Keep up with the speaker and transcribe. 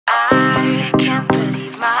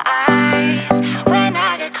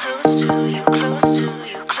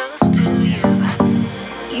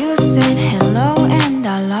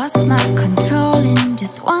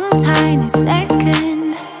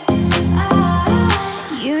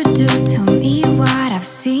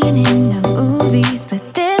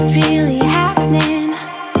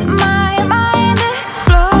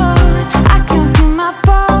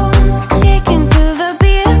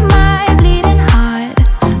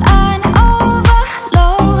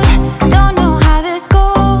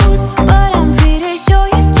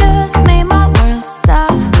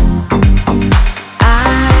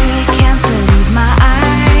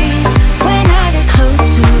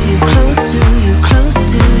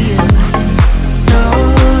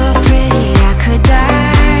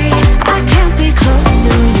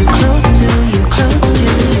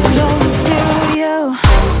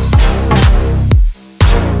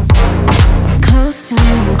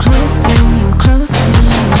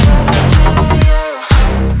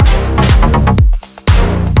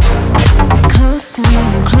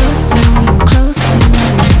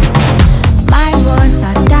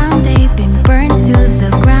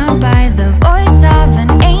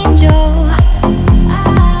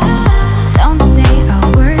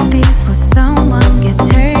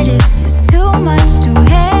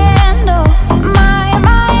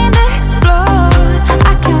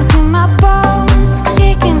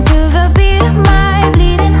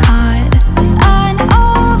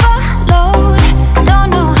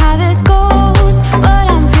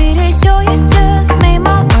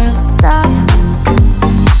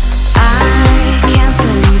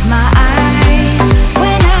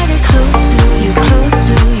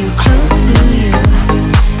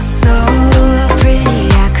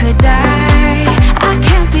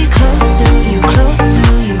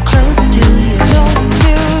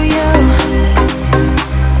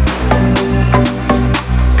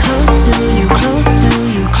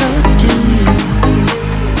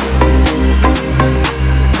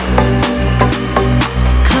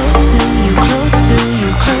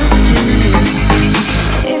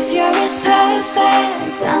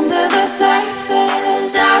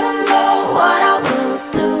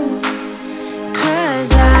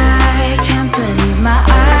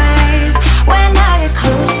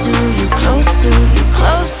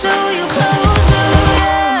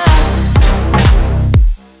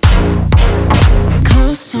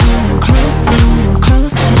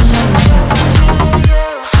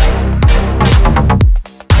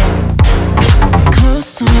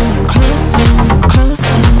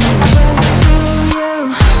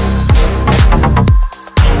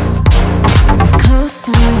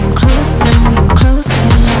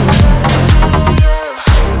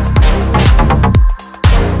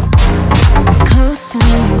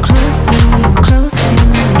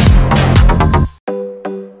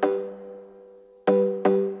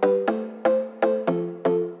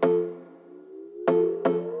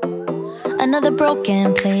Another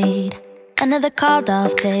broken plate, another called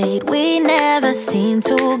off date. We never seem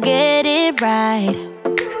to get it right.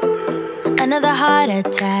 Another heart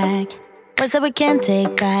attack, words that we can't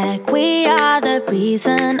take back. We are the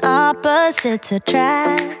reason opposites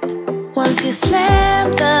attract. Once you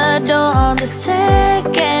slam the door on the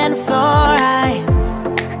second floor, I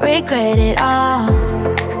regret it all.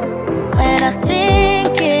 When I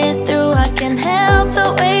think it through, I can't help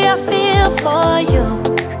the way I feel for you.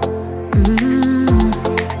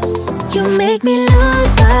 You make me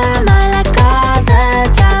lose my mind like all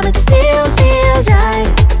the time. It still feels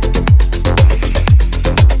right.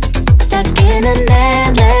 Stuck in an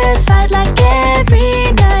endless fight like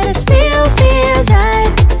every night. It still feels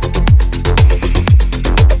right.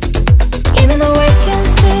 Even the words can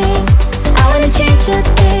sting. I wanna change a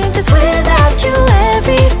thing, 'cause without you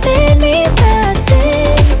everything means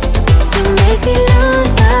nothing. You make me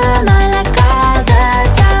lose my mind like all the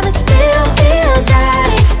time. It still feels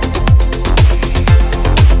right.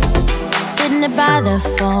 By the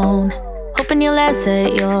phone, hoping you'll answer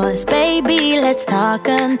yours. Baby, let's talk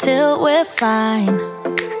until we're fine.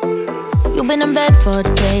 You've been in bed for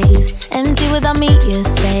days, empty without me, you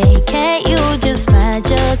say. Can't you just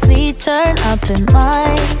magically turn up in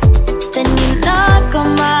mine? Then you knock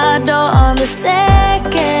on my door on the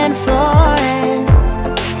second floor, and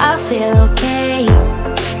I feel okay.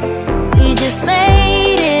 We just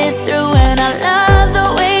made it through, and I love the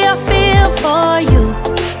way I feel for you.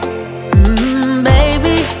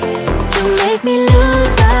 Make me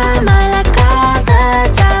lose my mind like all the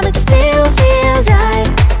time. It still feels right.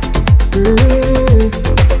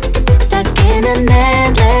 Stuck in an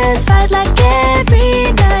endless fight like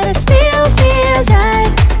every night. It still feels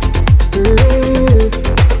right.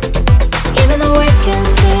 Even the words can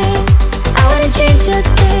sting. I wanna change a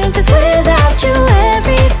thing, 'cause without you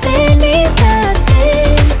everything means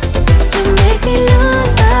nothing. You make me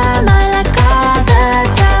lose my mind like all the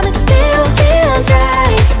time. It still feels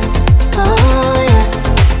right. Oh yeah,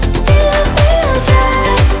 still feels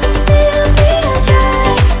right, still feels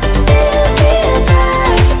right, still feels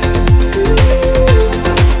right.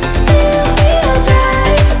 Still feels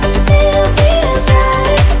right, still feels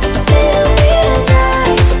right, still feels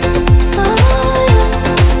right. Oh yeah.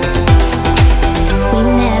 We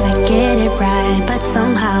never get it right, but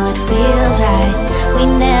somehow it feels right. We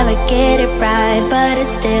never get it right, but it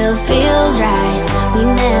still feels right. We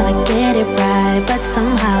never get it right, but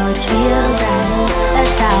somehow it feels right.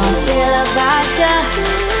 That's how I feel about you.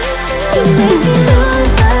 You make me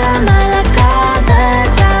lose my mind like all the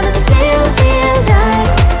time. It still feels right.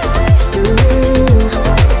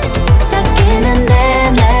 Stuck in an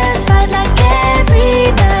endless fight like every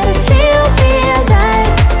night.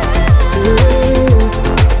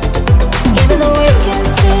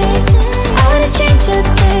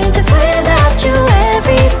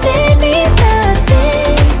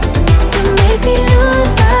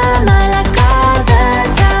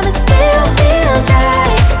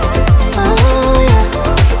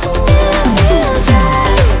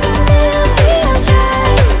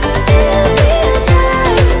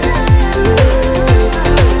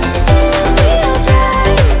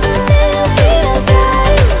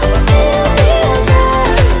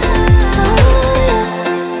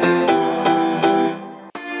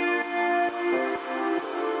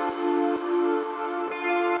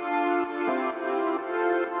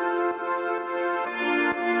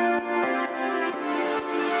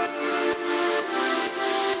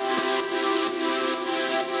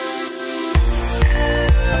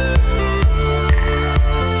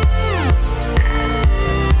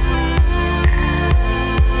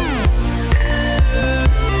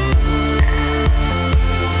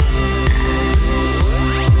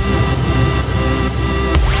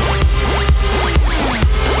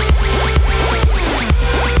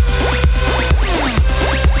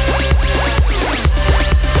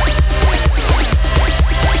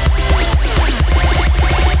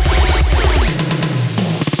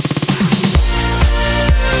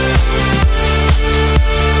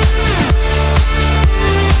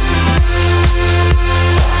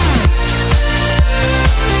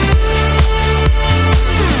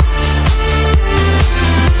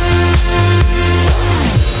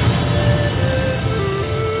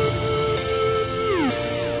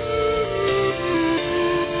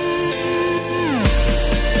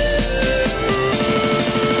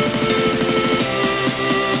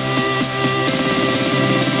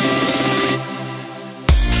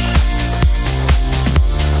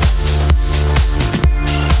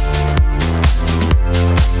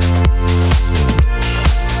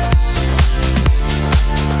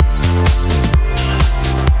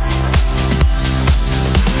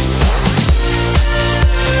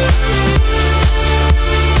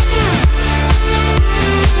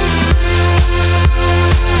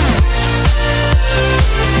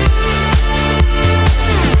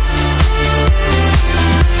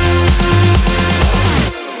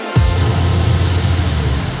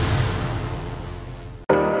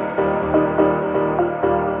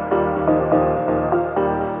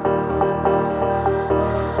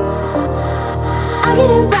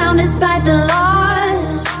 despite the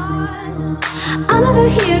loss. I'm over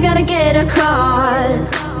here, gotta get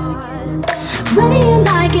across. Whether you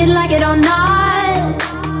like it or not,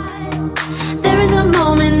 there is a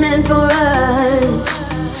moment meant for us.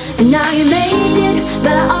 And now you made it,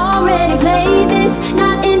 but I already played this.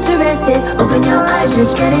 Not interested, open your eyes,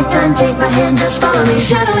 let's get it done. Take my hand, just follow me,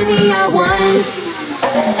 shadowing me, I won.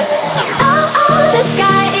 Oh, oh, the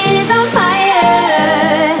sky is on fire.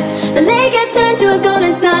 The lake has turned to a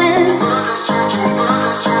golden sun. Oh,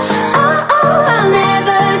 oh, I'll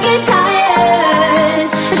never get tired.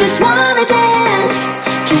 I just wanna dance,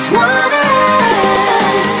 just wanna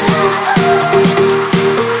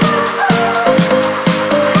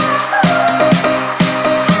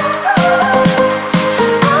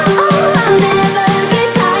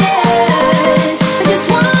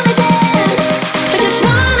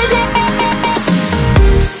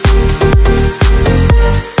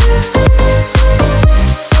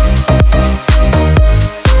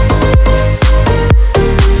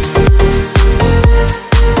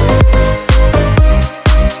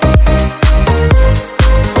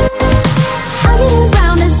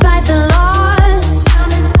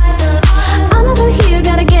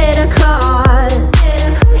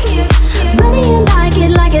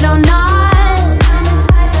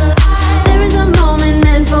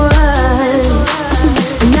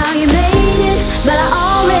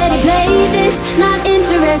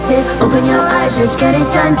open your eyes, let's get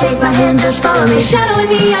it done. Take my hand, just follow me, shadowing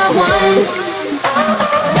me, I won.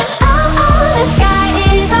 Oh, oh, the sky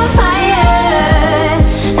is on fire.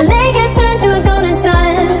 The lake has turned to a golden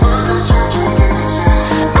sun.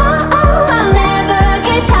 Oh, oh, I'll never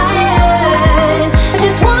get tired. I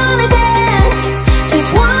just wanna dance, just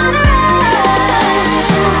wanna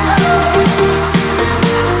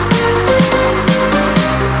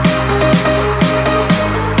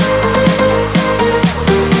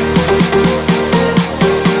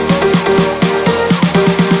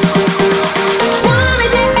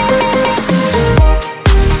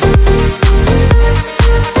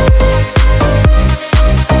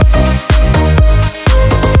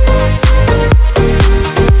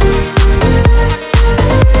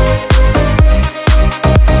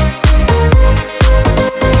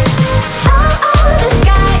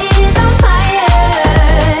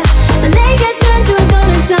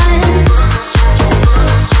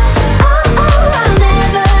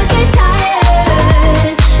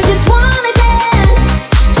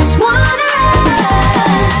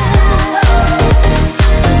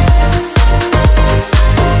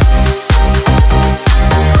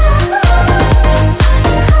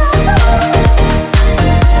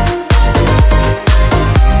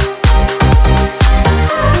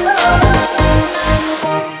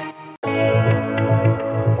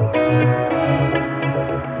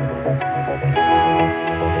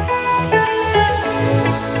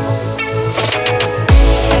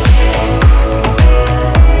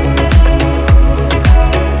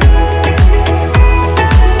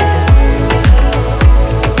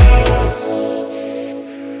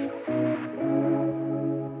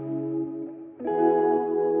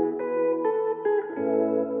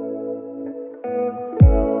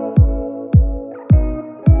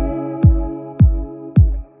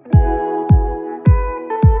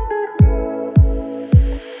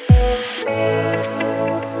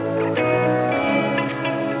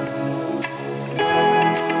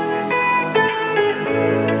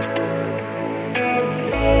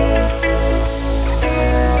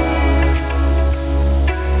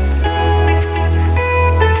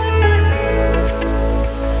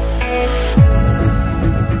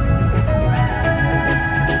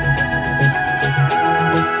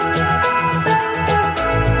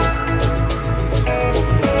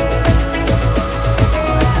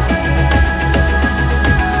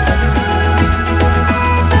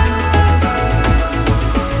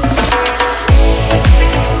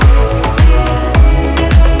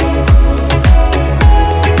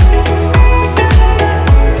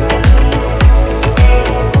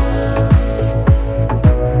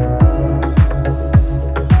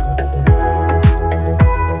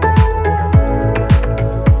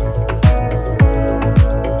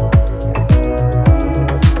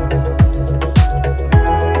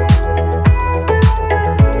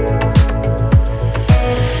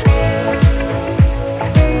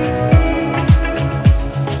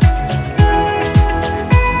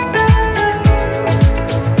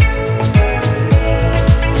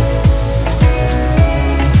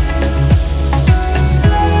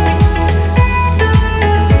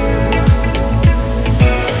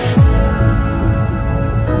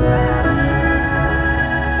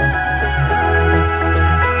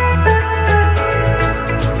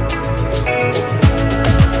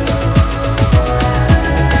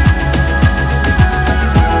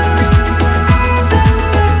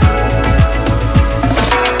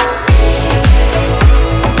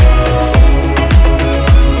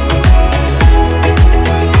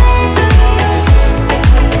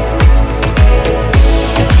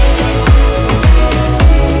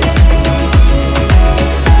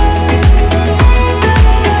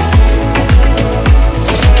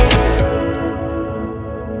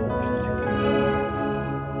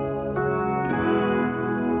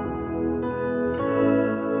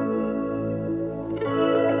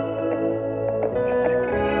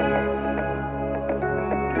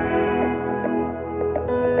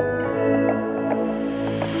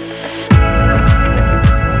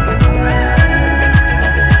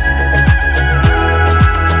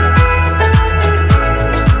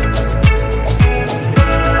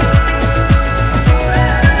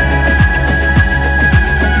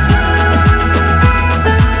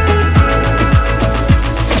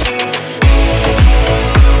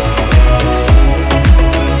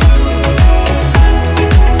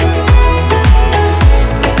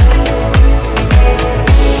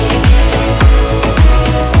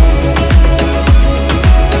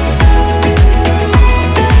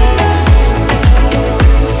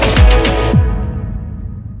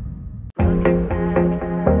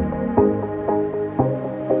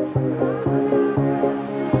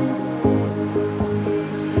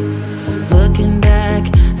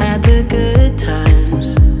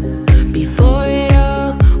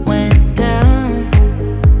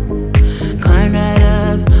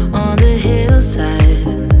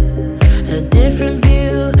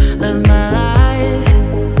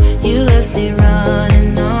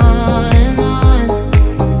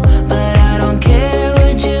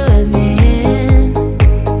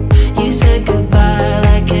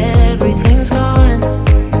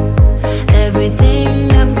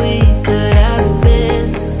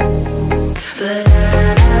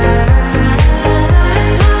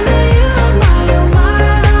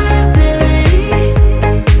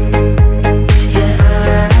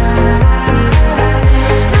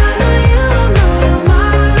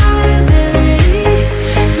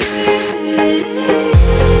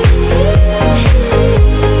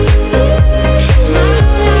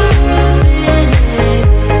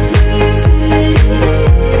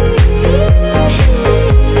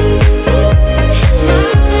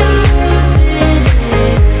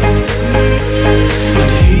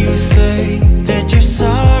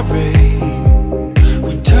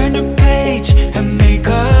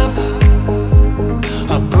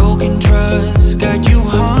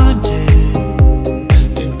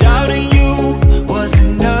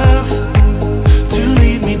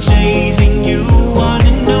chasing you on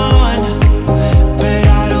and on, but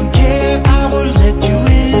I don't care, I will let you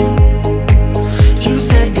in. You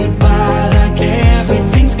said goodbye like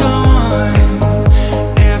everything's gone,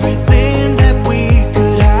 everything that we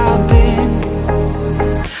could have been.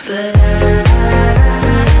 But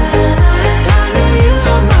I know you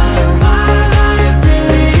are my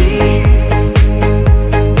liability.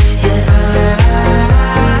 Yeah,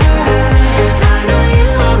 I know you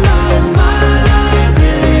are my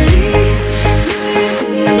liability.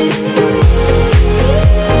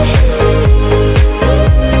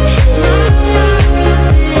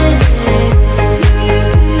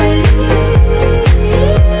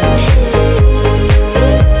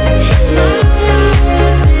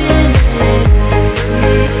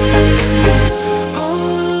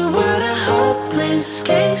 Oh, what a hopeless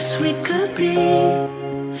case we could be.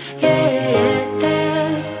 Yeah.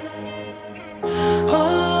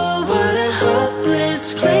 Oh, what a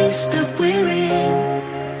hopeless place that we're in.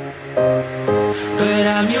 But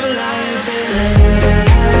I'm your liability.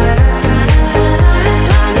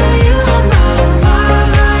 I know you are my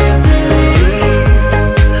liability.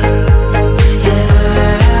 Yeah,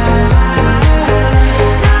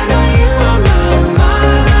 I know you are my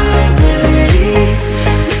liability.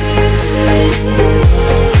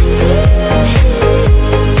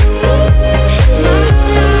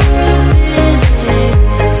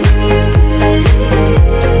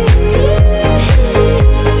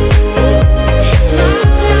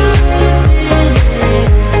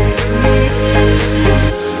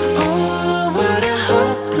 Oh, what a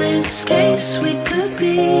hopeless case we could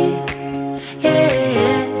be. Yeah.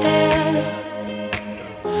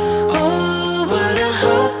 Oh, what a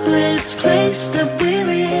hopeless place that we're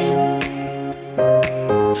in.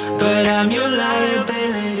 But I'm your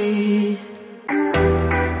liability.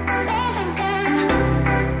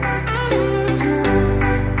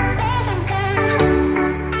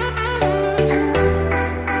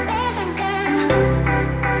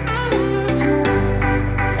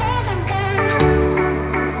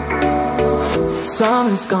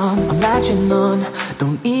 Summer's gone, I'm latching on.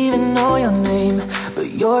 Don't even know your name,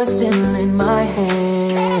 but you're still in my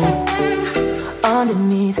head.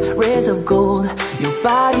 Underneath rays of gold, your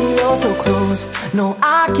body oh so close. No,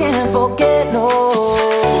 I can't forget, no.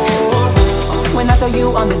 When I saw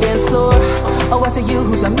you on the dance floor, oh, I saw you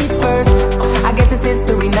who saw me first. I guess it's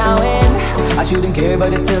history now and I shouldn't care,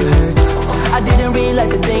 but it still hurts. I didn't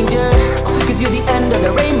realize the danger, cause you're the end of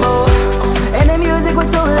the rainbow. And the music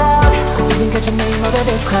was so loud, didn't catch your name over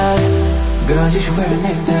this crowd. Girl, you should wear a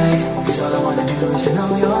name tag, cause all I wanna do is to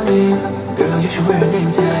know your name. Girl, you should wear a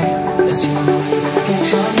name tag, that's the only way that I get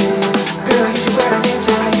your name. Girl, you should wear a name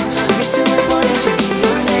tag, it's too important to be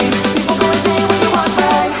your name. People go insane when you walk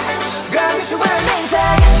by. Girl, you should wear a name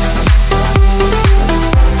tag.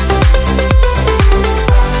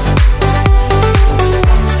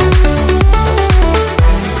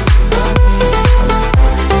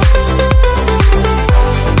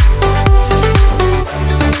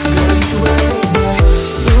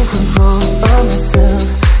 Lose control of myself,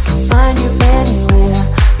 can't find you anywhere.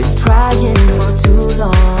 Been trying for too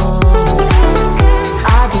long.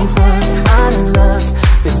 I can't find my love,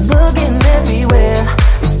 been looking everywhere.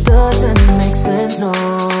 It doesn't make sense, no.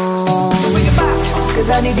 Cause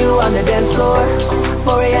I need you on the dance floor,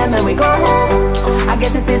 4 AM and we go home. I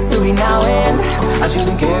guess it's history now and I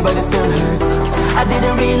shouldn't care, but it still hurts. I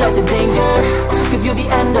didn't realize the danger, cause you're the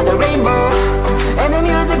end of the rainbow. And the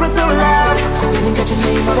music was so loud, didn't catch your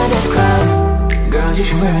name over this crowd. Girl, you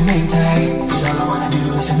should wear a name tag, cause all I wanna do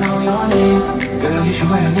is to know your name. Girl, you should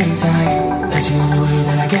wear a name tag, that's the only way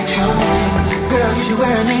that I get your name. Girl, you should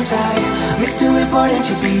wear a name tag, it's too important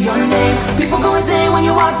to be your name. People go insane when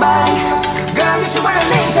you walk by. Girl, you should wear a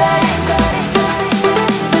name tag.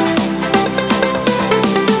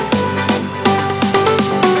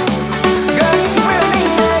 Girl, you should wear a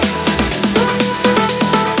name tag.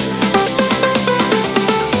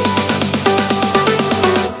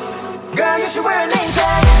 Girl, you should wear a name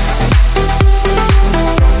tag.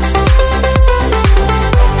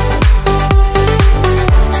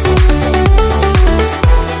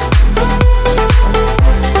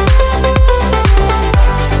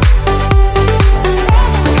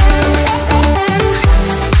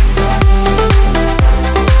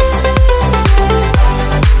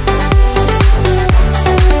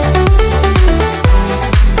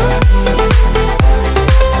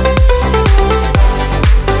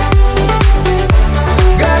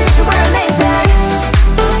 Girl,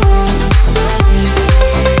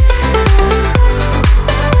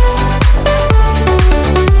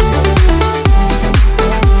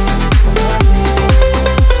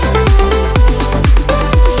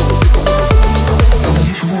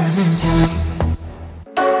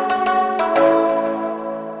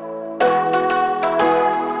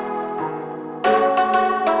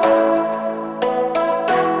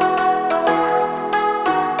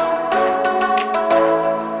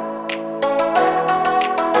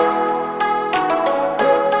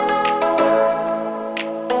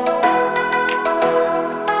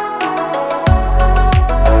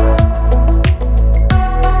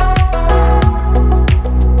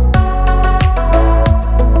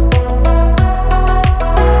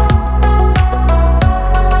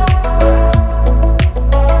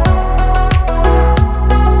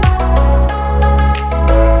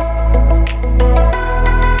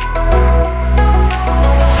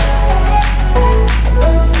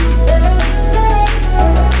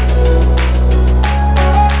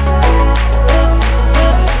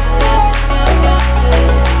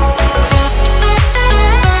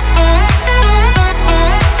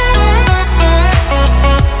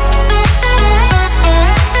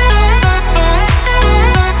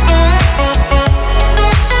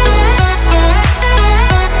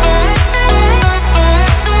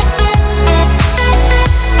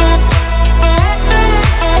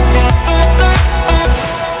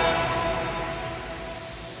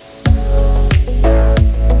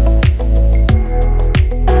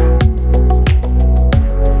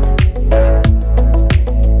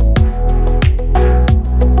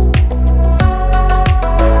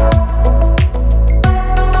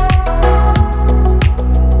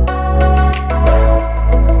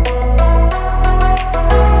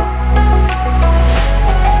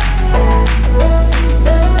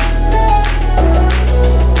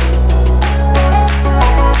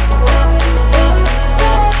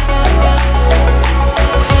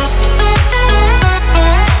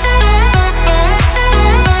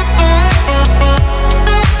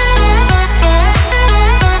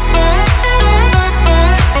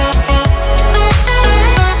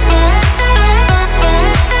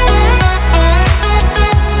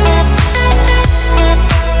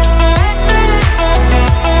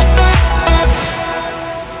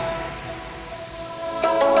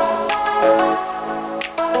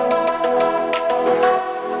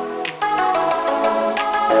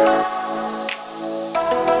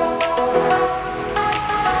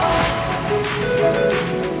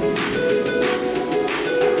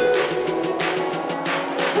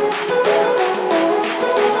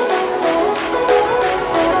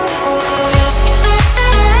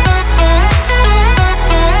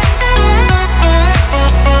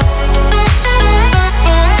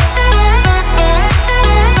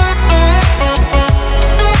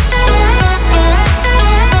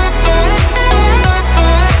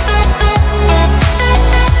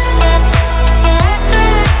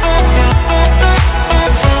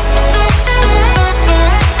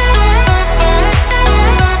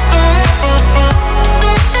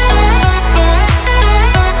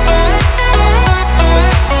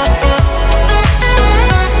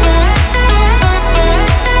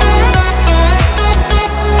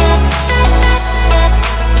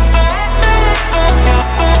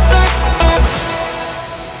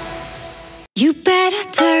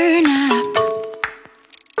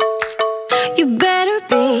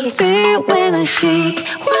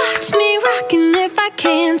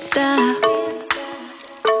 stop.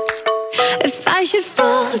 If I should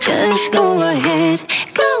fall, just go ahead.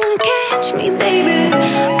 Go and catch me, baby.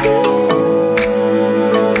 Ooh,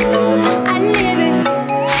 I live it.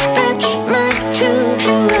 That's my true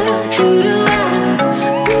love, true to love.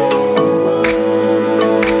 Ooh,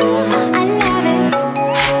 I love it.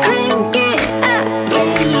 Crank it up,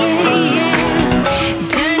 yeah, yeah, yeah.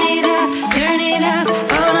 Turn it up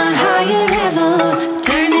on a higher level.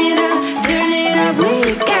 Turn it up, we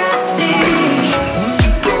got this.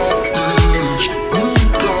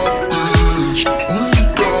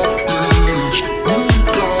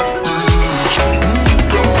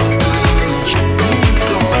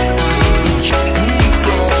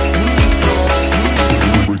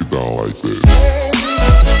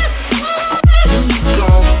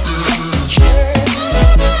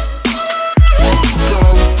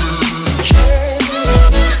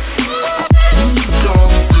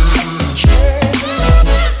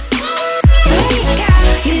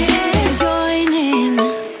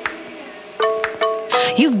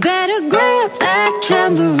 You better grab that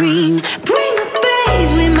tambourine. Bring the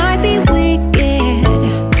bass, we might be wicked.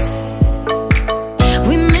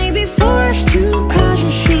 We may be forced to cause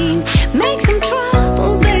a scene. Make some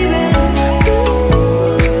trouble, baby. Ooh,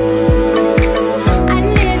 I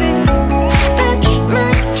live it. That's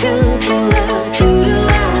my true love, true to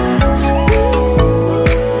love. Ooh,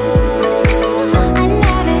 I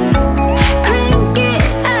love it. Crank it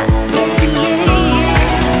up, yeah, yeah, yeah.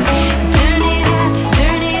 Turn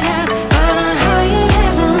it up on a higher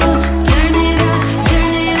level. Turn it up,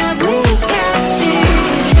 we got this.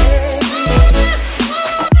 We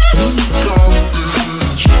got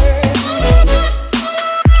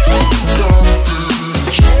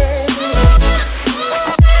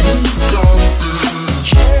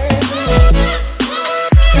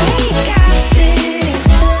this.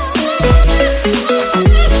 On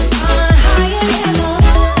a higher level.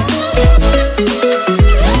 On a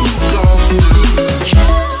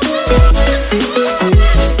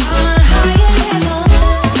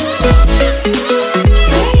higher level.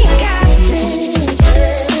 We got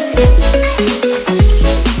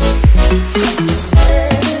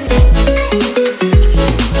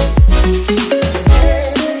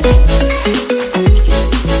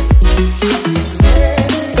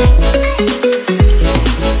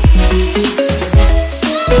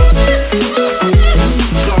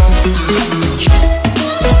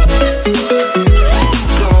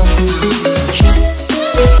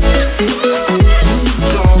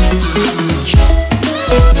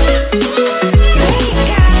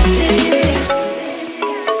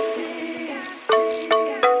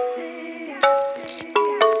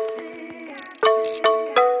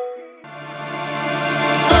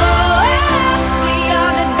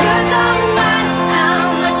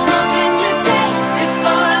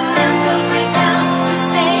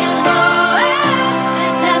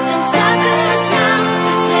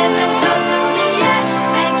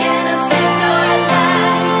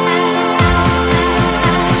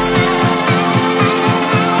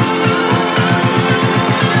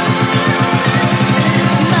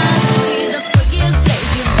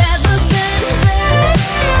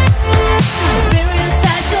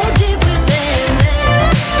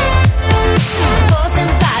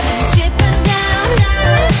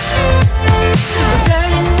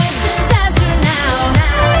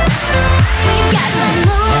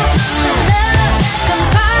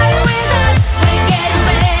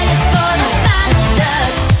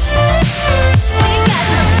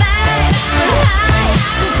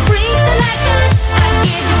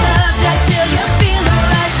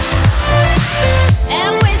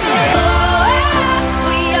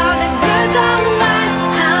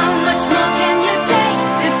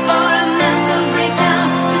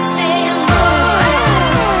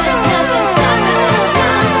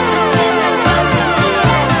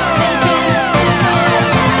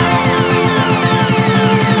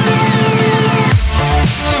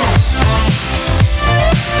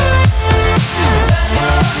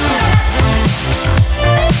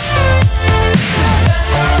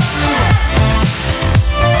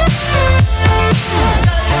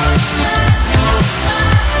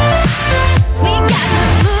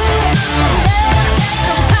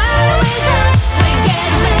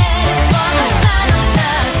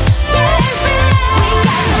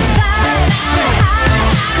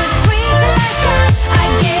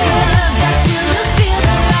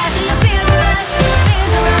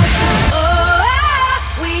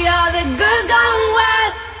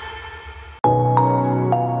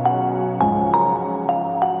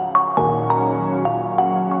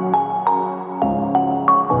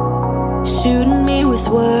shooting me with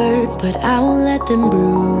words, but I won't let nothing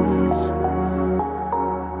bruised.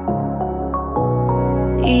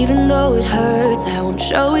 Even though it hurts, I won't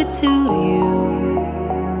show it to you,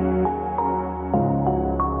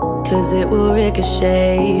 'cause it will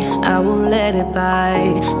ricochet, I won't let it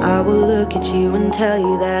bite. I will look at you and tell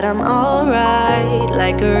you that I'm alright.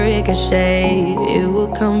 Like a ricochet, it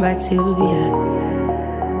will come back to you.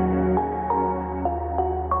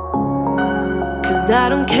 'Cause I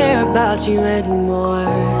don't care about you anymore,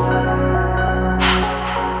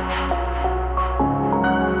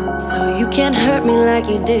 so you can't hurt me like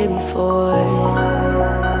you did before.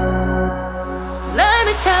 Let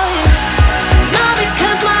me tell you, not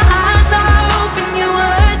because my eyes are open, your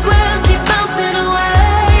words will keep bouncing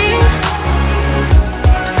away.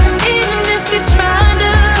 And even if you're trying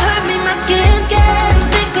to hurt me, my skin's getting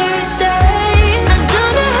thicker each day. I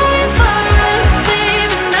don't know how you fall asleep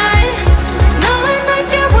at night, knowing that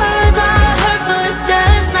your words are hurtful, it's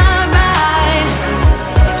just not right.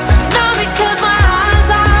 Not because my eyes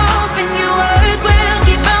are open, your words will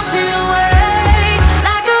keep bouncing away.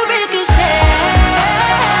 Like a ricochet,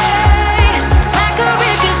 like a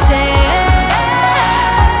ricochet,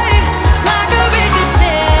 like a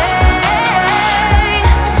ricochet,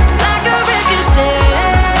 like a ricochet.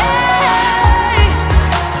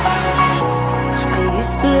 I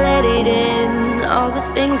used to let it in, all the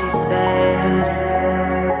things you said.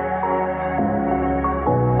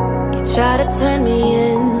 You try to turn me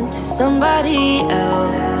into somebody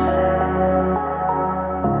else,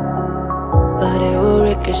 but it will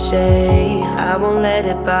ricochet, I won't let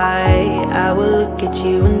it bite. I will look at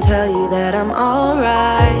you and tell you that I'm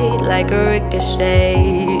alright. Like a ricochet,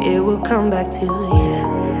 it will come back to you.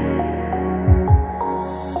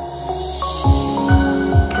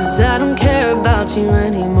 'Cause I don't care about you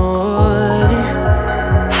anymore,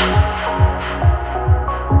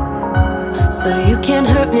 so you can't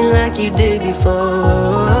hurt me like you did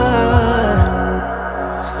before.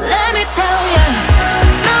 Let me tell you,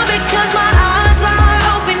 not because my eyes are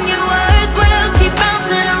open, your words will keep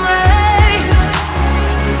bouncing away.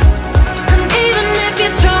 And even if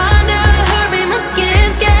you're trying to hurt me, my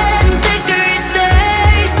skin's getting thicker each day.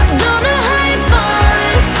 I don't know how you fall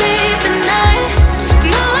asleep at night,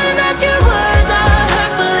 knowing that your words are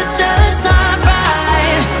hurtful, it's just not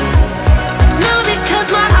right. Not because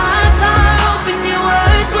my eyes are open, your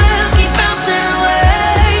words will keep bouncing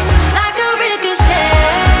away.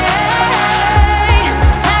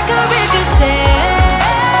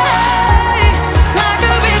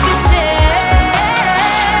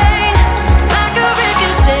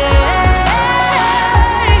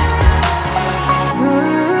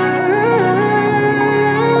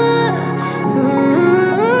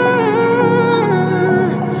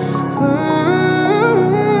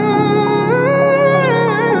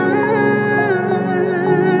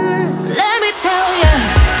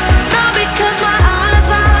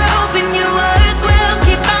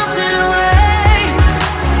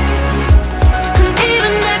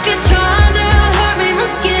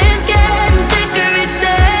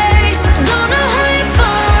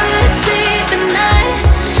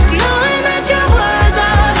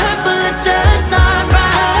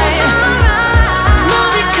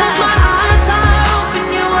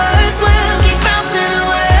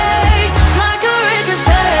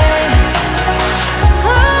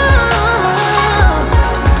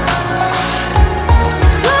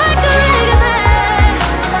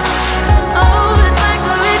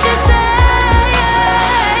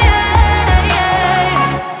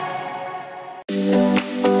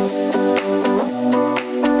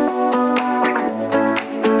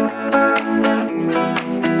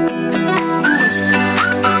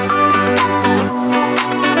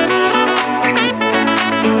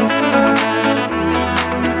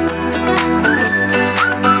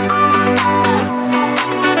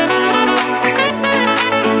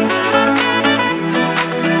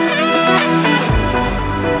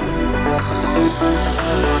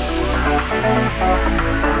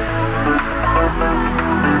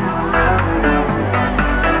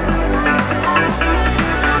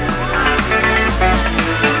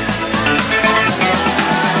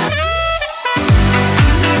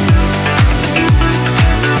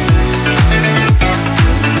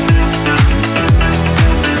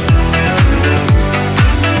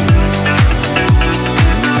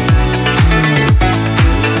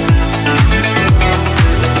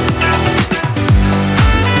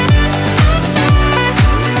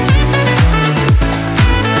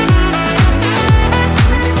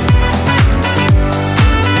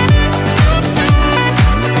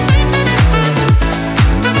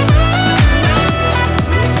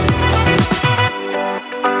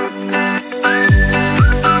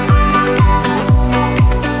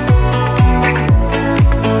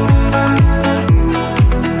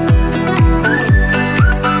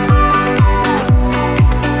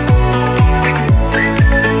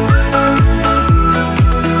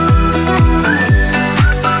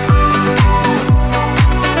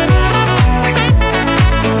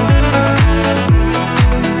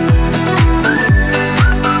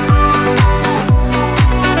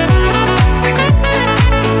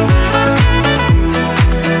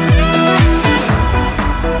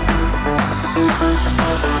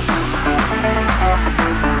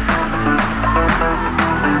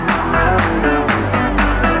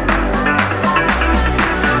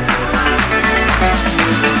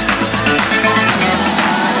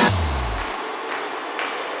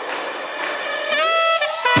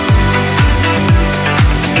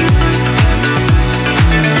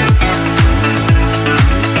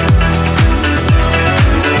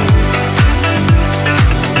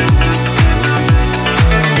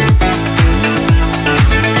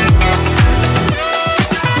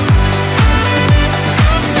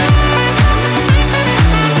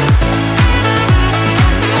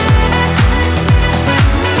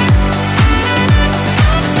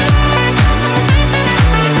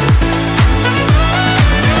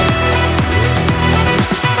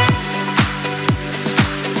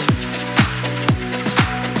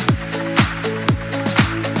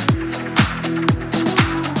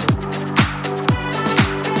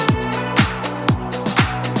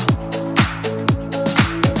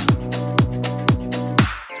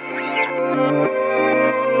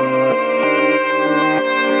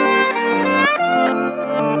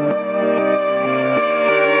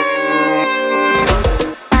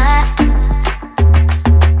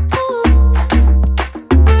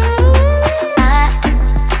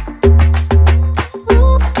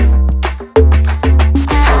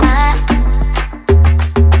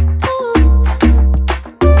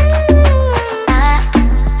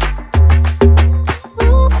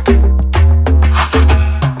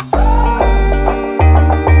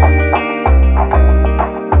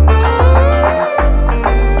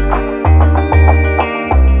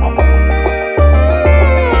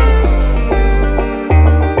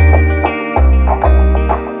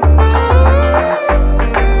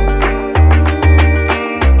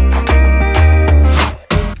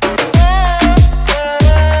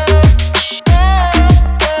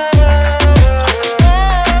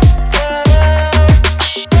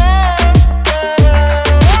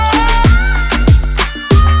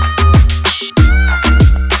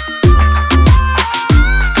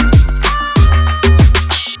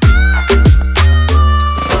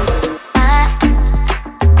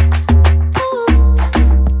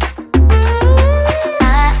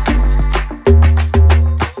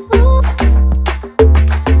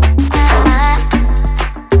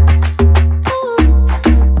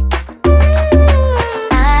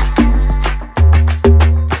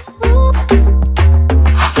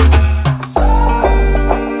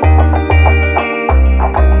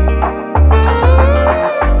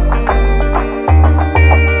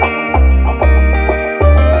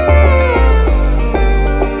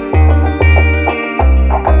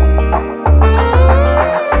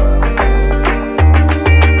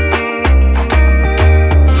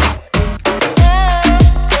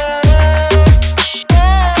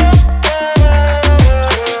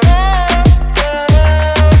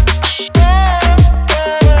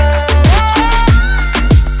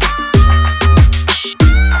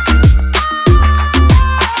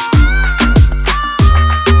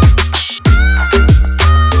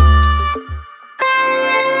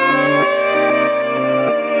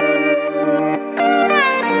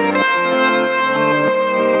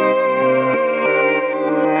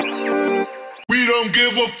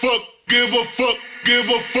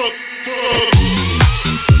 Why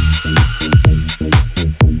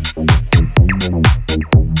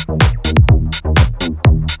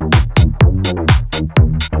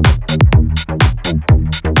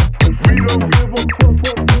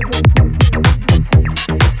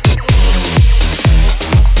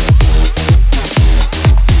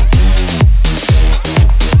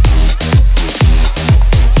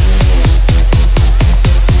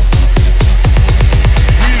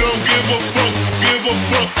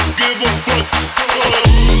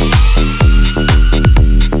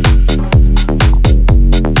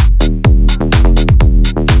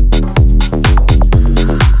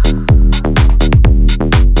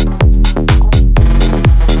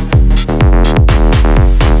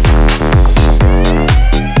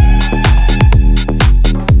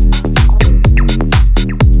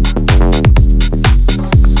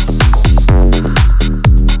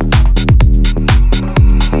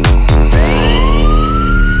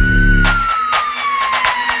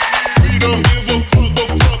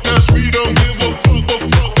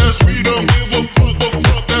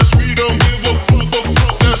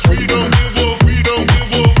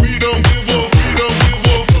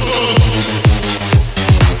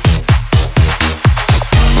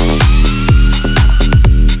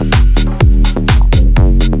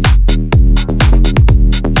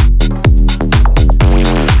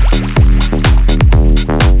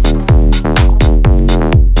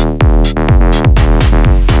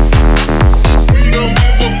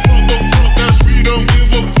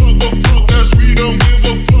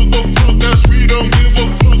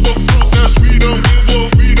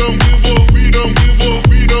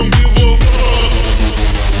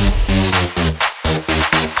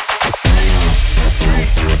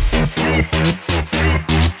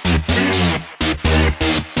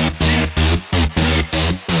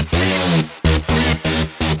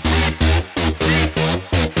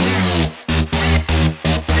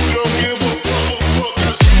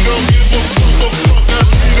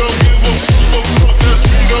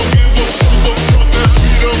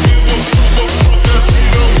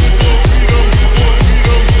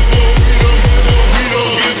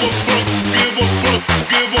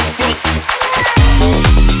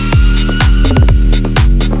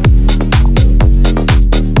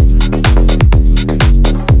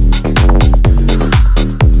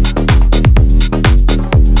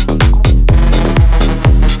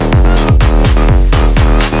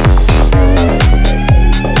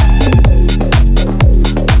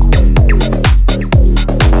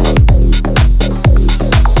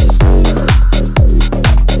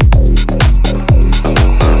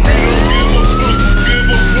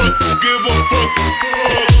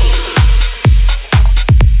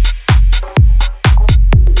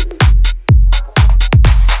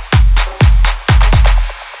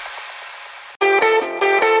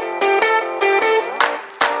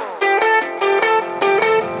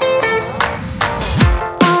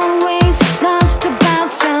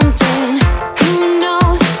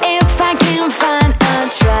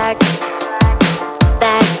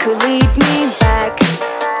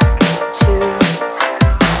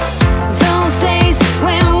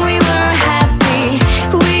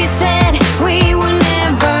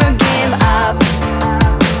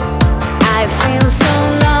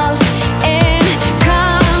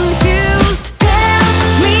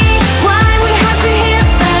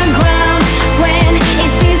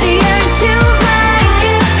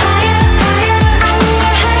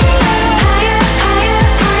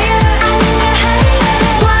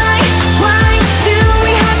do we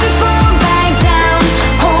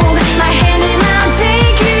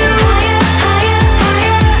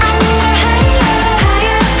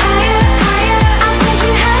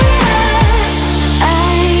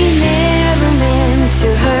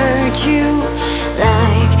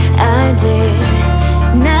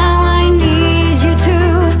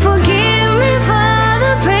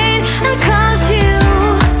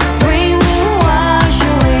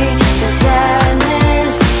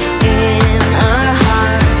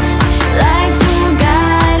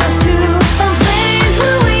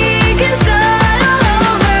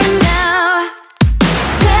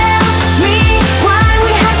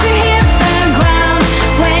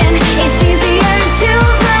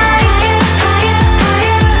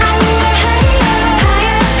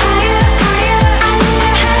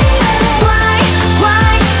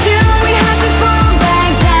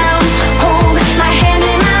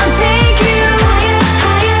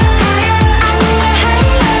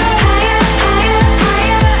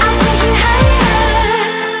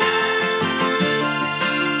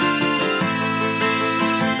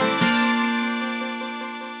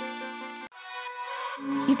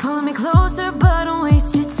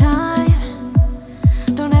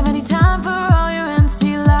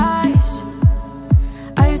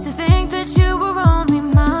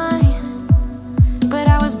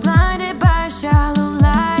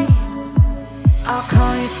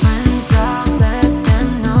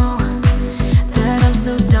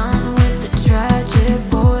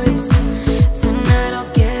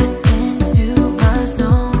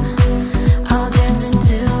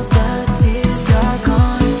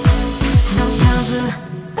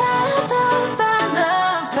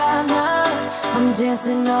I'm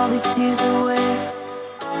dancing all these tears away.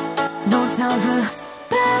 No time for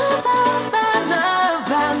bad love, bad love,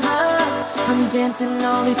 bad love. I'm dancing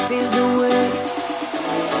all these fears away.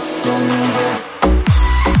 Don't need you.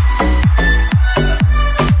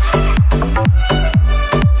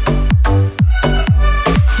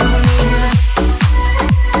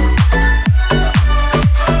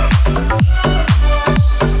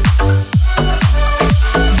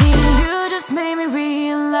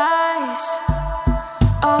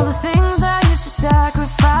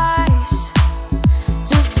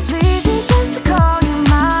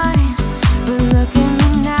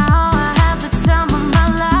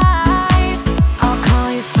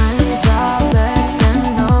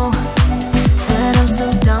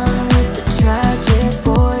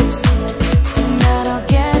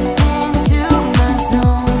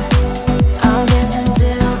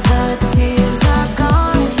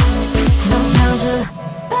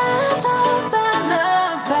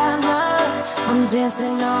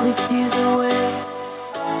 Dancing all these tears away.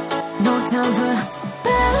 No time for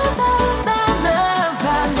bad love, bad love,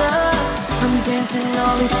 bad love. I'm dancing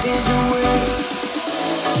all these fears away.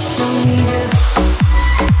 Don't need you.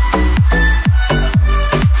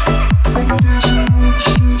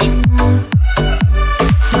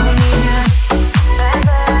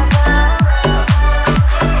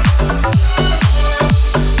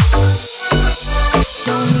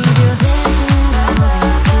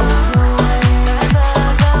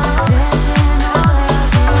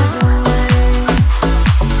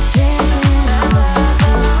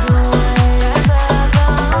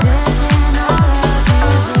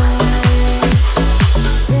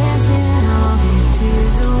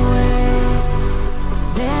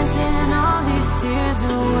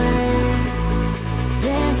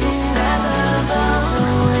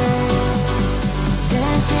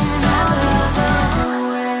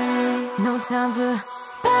 Time for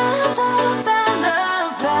bad love, bad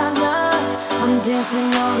love, bad love. I'm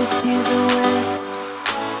dancing all these tears away.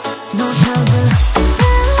 No time for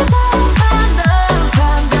bad love, bad love,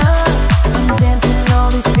 bad love. I'm dancing all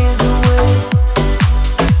these fears away.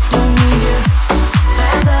 Don't need you.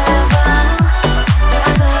 Bad love, bad love,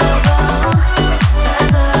 bad love.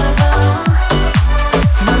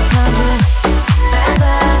 No time for bad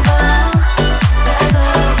love, bad love, bad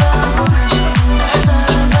love.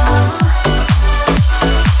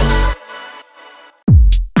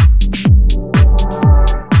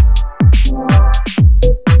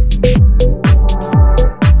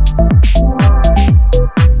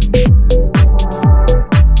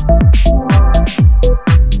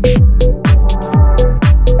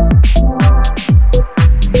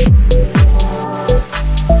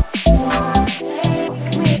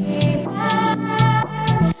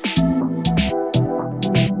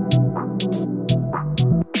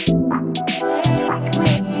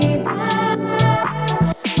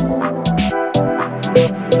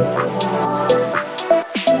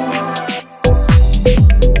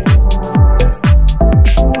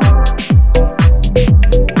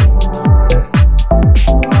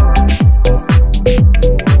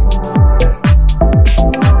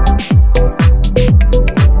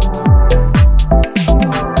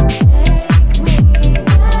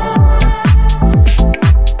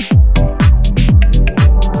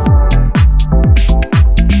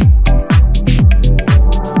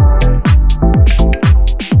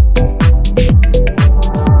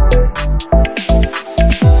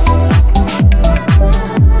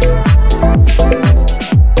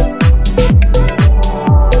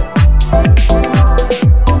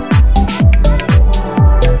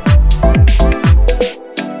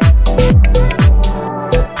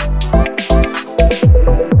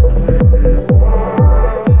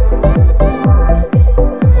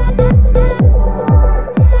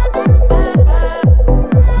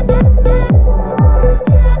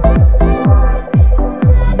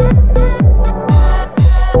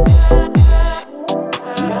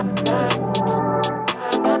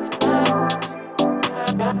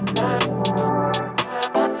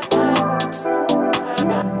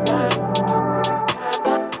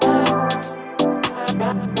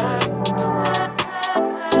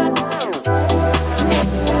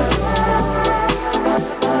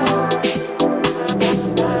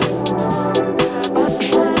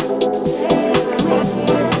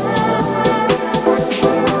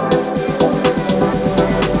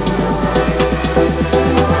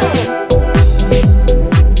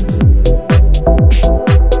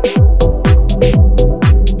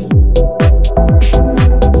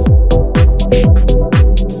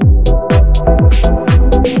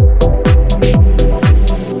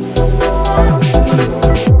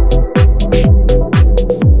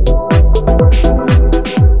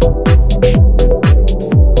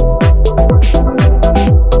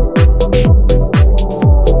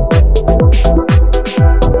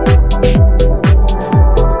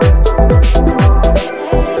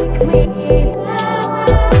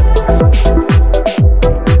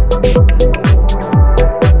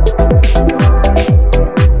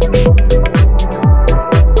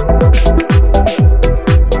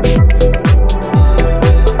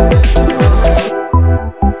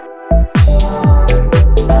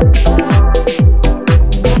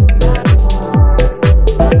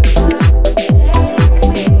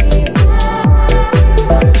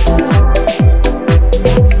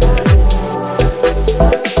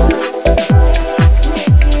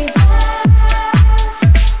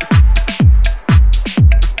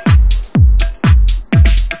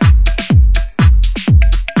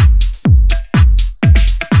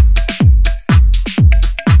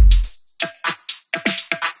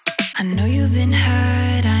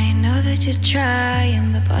 that you're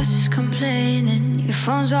trying, the bus is complaining, your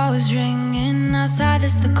phone's always ringing. Outside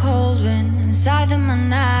there's the cold wind, inside the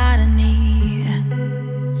monotony.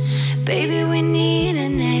 Baby, we need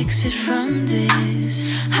an exit from this.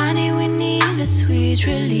 Honey, we need that sweet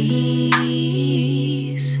release.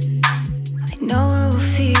 I know it will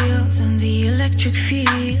feel them, the electric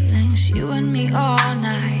feelings. You and me all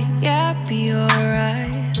night, yeah, be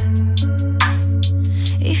alright.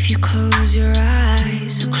 If you close your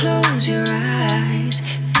eyes, so close your eyes.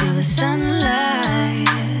 Feel the sunlight,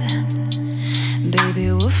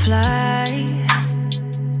 baby, we'll fly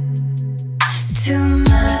to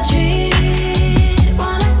Madrid.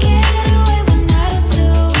 Wanna get away one night or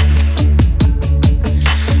two.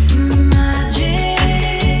 Madrid,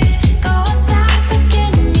 go outside,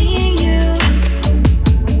 forget me and you.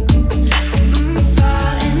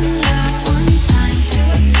 Fall in love one time, 2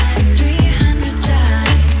 times, 300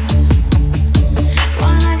 times.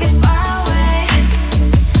 Wanna get far away,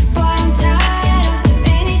 boy, I'm tired of the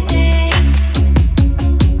rainy days.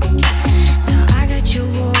 Now I got you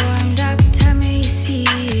warmed up, tell me you see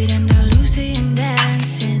it, and I'll lose it in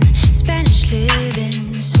dancing. Spanish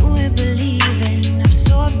living, so we're believing,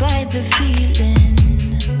 absorbed by the feeling.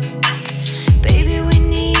 Baby, we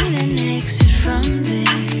need an exit from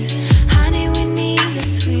this. Honey, we need that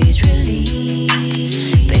sweet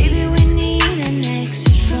release. Baby, we need an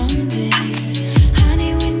exit from this.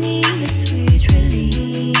 Honey, we need that sweet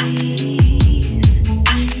release.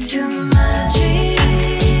 To Madrid,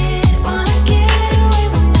 wanna get away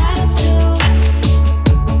one night or two.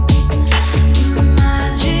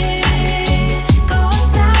 Madrid, go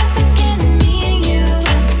outside, forget me and you.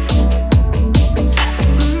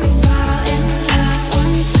 Fall in love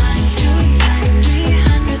one time, 2 times,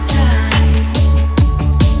 300 times.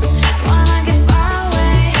 Wanna get far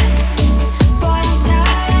away, boy, I'm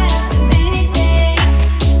tired of the rainy days.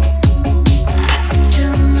 To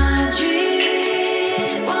Madrid,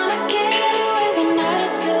 wanna get away one night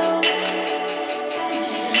or two.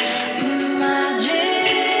 Madrid,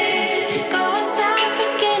 go outside,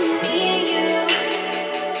 forget me and you.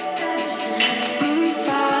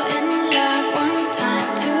 Fall in love one time,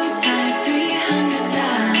 2 times, 300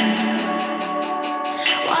 times.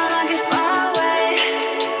 Wanna get far away,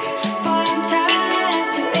 boy, I'm tired of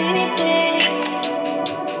the rainy days.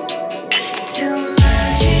 To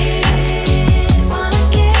Madrid, wanna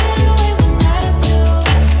get away one night or two.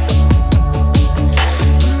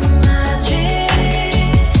 Madrid,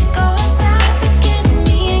 go outside, forget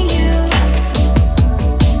me and you.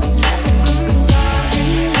 Fall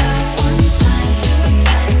in love one time, 2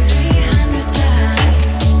 times, 300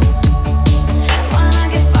 times. Wanna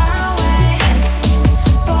get far away,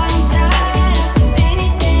 boy, I'm tired of the rainy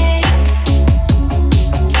days.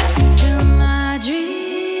 To Madrid.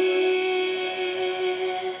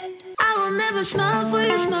 I will never smile for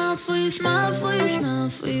you, smile for you, smile for you, smile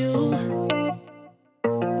for you.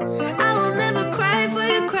 I will never cry for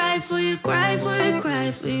you, cry for you, cry for you,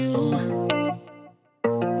 cry for you.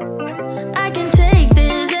 I can't take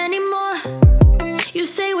this anymore. You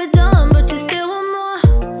say we're done, but you still want more.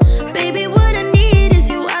 Baby, what I need is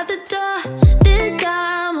you out the door. This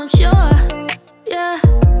time I'm sure, yeah,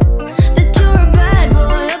 that you're a bad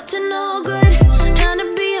boy, up to no good. Trying to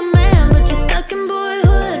be a man, but you're stuck in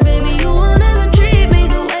boyhood. Baby, you won't ever treat me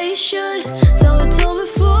the way you should, so it's over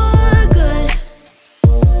for good.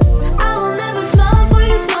 I will never smile for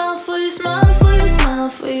you, smile for you, smile for you, smile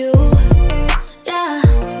for you.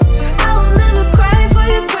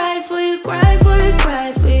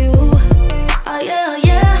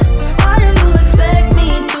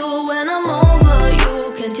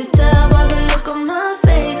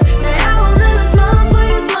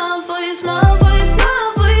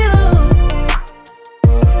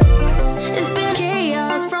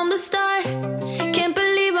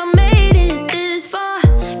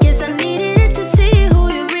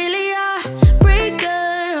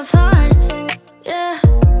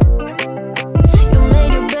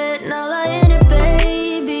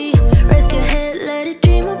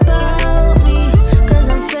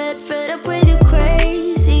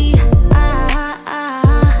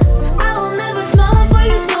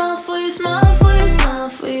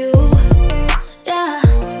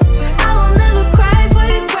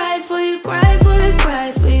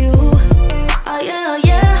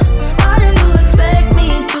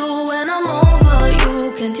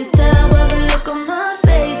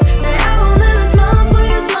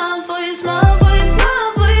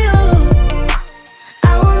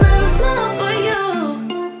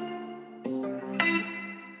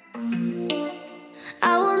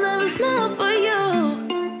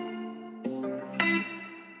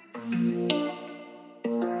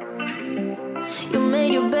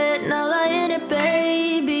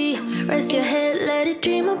 Lift your head, let it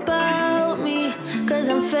dream about me. Cause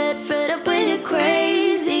I'm fed up with you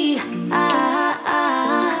crazy. I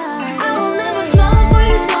will never smile for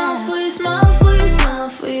you, smile for you, smile for you, smile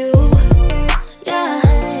for you. Yeah.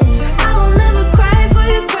 I will never cry for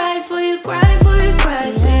you, cry for you, cry for you,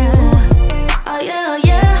 cry for you. Oh yeah, oh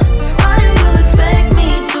yeah. Why do you expect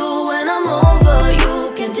me to when I'm over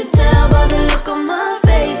you? Can't you tell by the look on my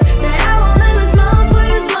face that I will never smile for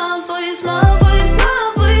you, smile for you, smile for you,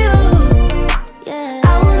 smile for you. Yeah.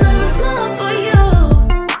 I will never smile for you.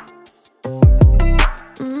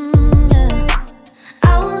 Yeah. I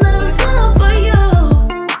will never smile for you.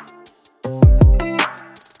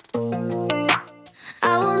 I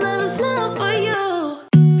will never smile for you.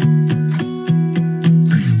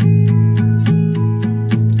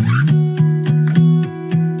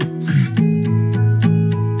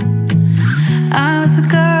 I was the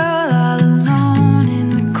girl all alone in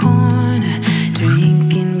the corner,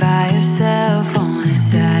 drinking by yourself on a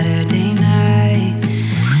Saturday night.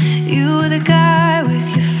 You were the guy with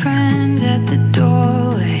your friends at the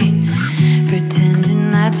doorway,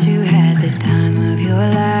 pretending that you had the time of your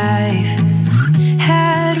life.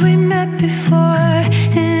 Had we met before,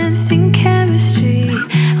 instant chemistry,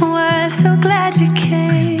 I was so glad you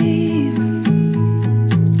came.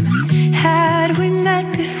 Had we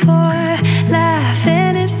met before, laugh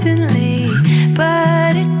innocently,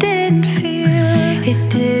 but it didn't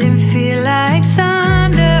feel like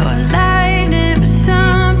thunder or lightning, but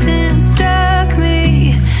something struck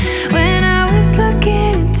me when I was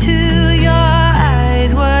looking into your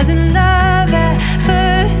eyes. Wasn't love at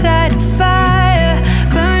first sight, and fire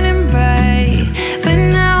burning bright, but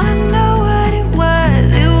now I know what it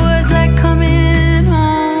was. It was like coming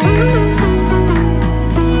home.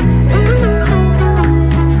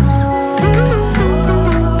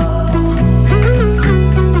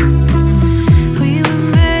 We were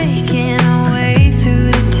making our way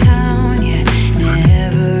through the town, yeah,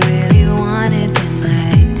 never really wanted the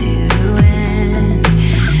night to end.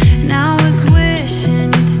 And I was wishing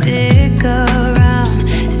you'd stick around,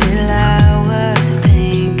 still I was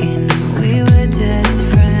thinking that we were just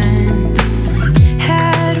friends.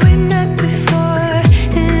 Had we met before,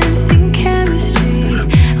 instant chemistry,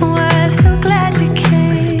 I was so glad you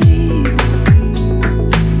came.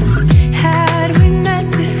 Had we met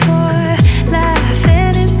before, laugh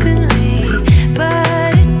innocently,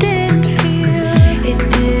 but it didn't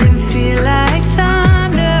feel like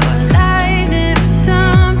thunder or lightning, but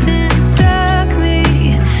something struck me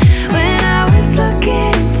when I was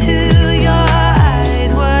looking into your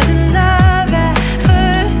eyes. Wasn't love at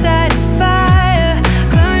first sight, and fire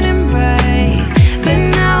burning bright, but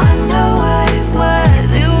now I know what it was.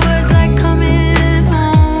 It was like coming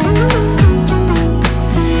home.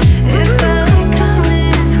 It felt like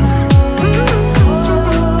coming home.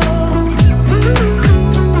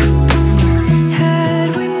 Had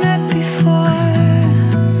we met before,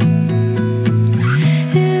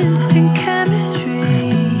 instant chemistry.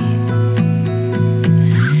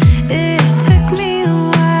 It took me a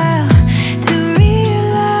while to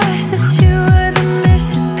realize that you were the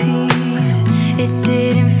missing piece. It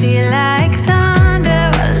didn't feel like thunder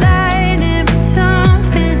or lightning, but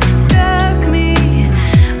something struck me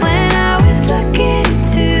when I was looking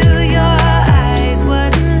into your eyes.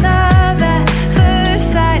 Wasn't love at first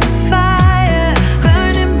sight, and fire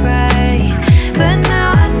burning bright, but now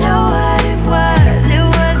I know what it was. It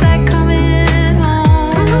was like coming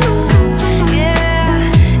home.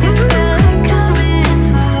 Yeah, it felt like coming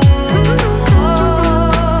home.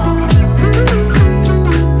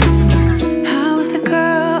 I was the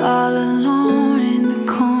girl all alone in the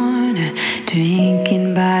corner, drinking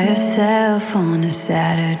by herself on a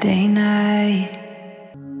Saturday night.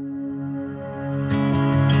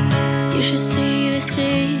 You should see the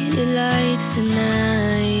city lights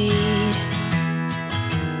tonight.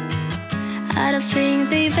 I don't think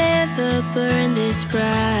they've ever burned this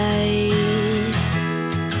bright.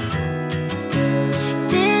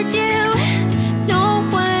 Did you know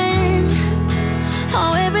when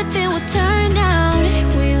how everything would turn out?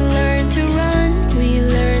 We learned to run, we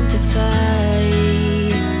learned to fight.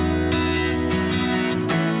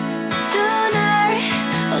 Sooner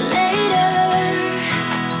or later,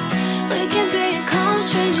 we can become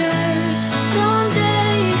strangers.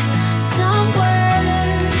 Someday,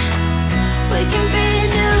 somewhere, we can be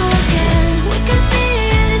new again. We can be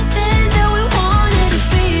anything that we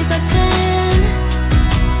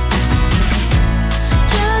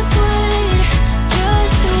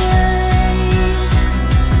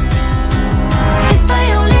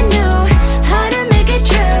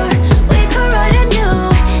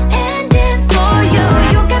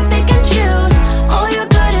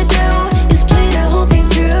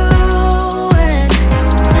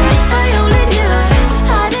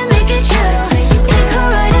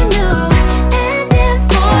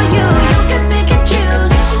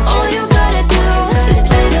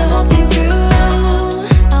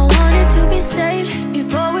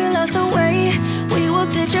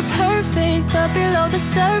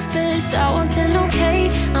surface, I wasn't okay.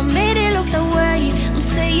 I made it look the way. I'm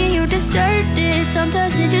saying you deserved it.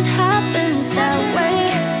 Sometimes it just happens that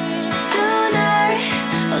way. Sooner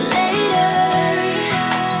or later,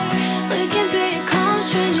 we can become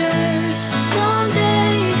strangers.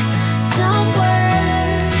 Someday,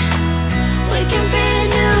 somewhere, we can be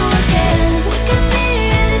new again. We can be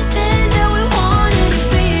anything that we wanted to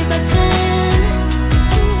be back then.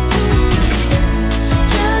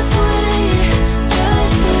 Just wait,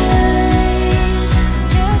 just wait.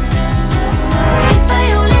 If I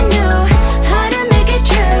only knew how to make it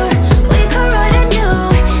true, we could write a new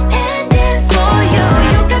ending for you.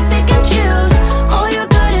 You can pick and choose. All you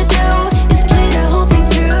gotta do is play the whole thing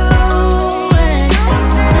through. And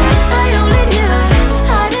if I only knew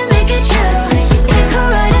how to make it true, we could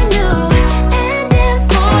write a new ending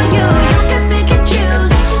for you. You can pick and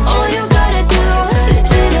choose. All you gotta do is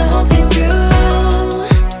play the whole thing through.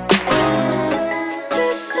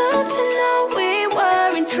 Too soon to know we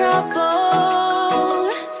were in trouble.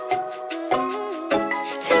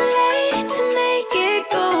 Too late to make it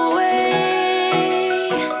go away.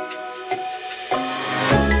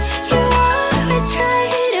 You always try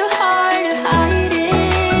too hard to hide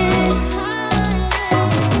it.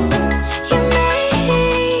 You made it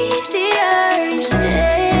easier each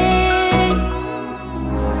day.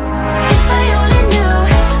 If I only knew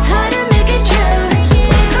how to make it true,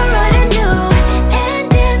 we could write a new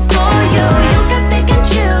ending for you. You can pick and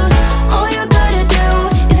choose. All you gotta do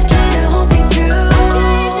is play the whole thing through.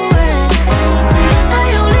 And if I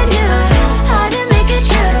only knew how to make it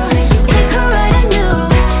true, we could write a new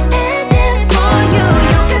ending for you.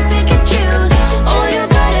 You can pick and choose. All you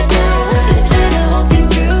gotta do is play the whole thing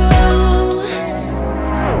through.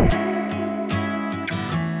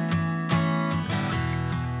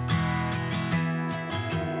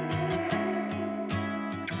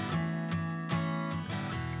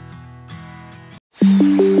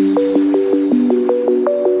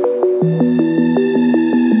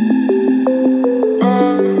 I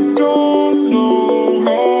don't know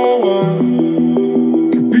how I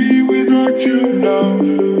could be without you now.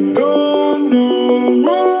 Don't know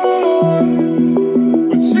what I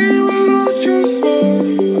would see without your smile.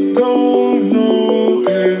 I don't know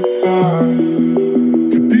if I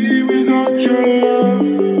could be without your love,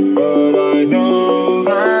 but I know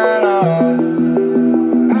that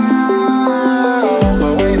I'm on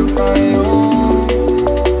my way to find you.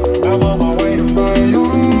 I'm on my way to find you.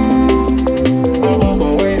 I'm on my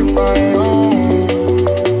way to find you.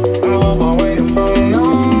 I'm on my way to find you.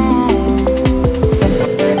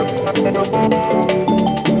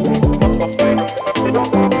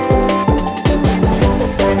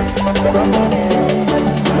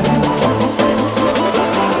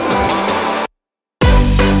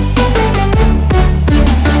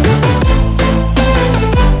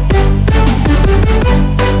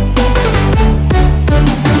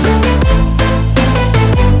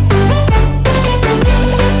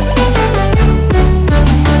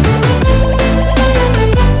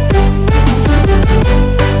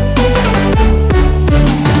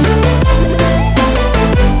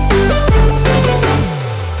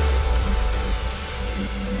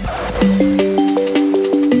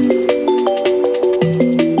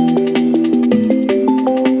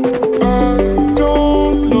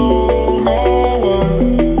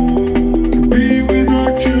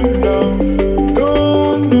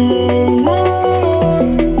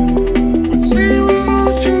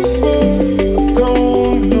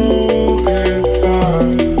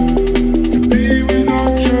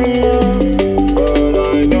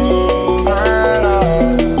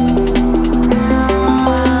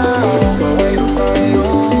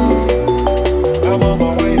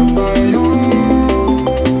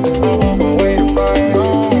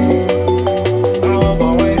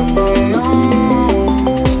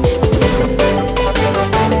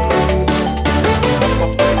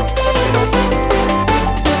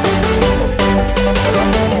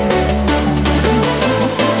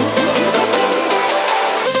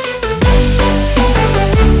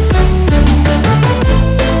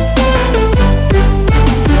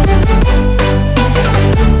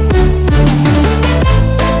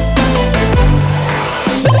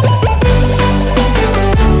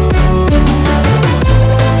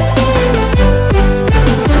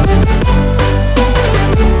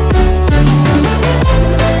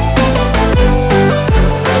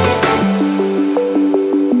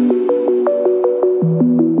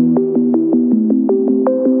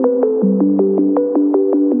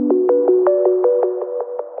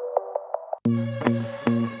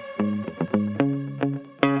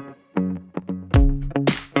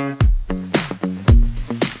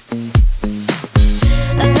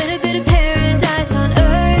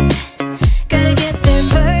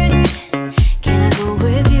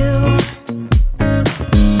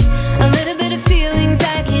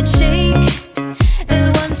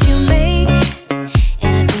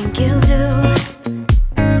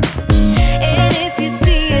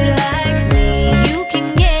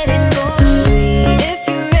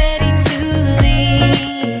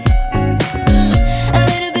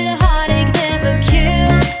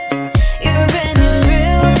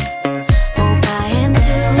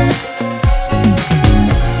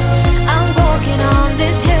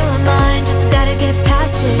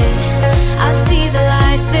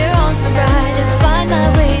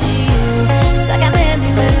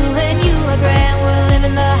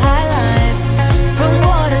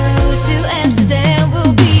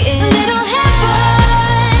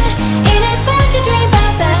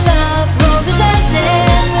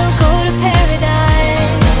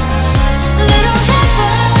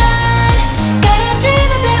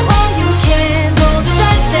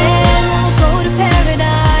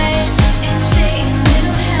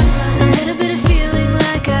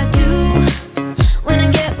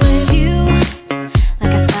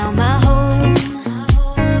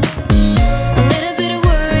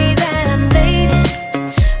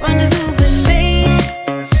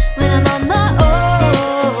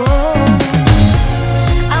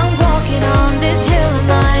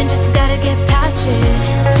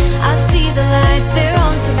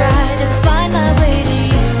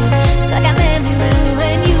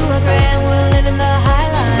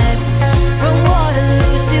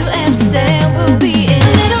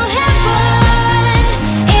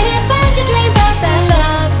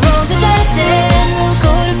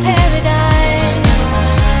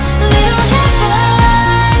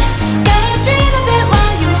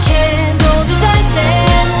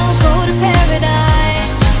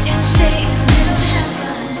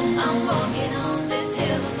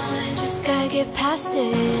 get past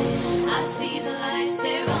it. I see the lights,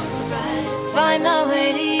 they're all so bright. Find my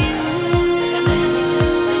way to you.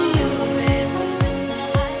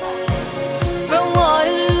 From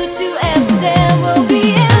Waterloo to Amsterdam, we'll be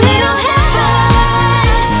in little heaven.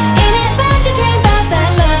 Ain't it fun to dream about that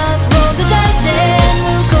love? Roll the dice and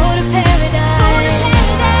we'll go to paradise.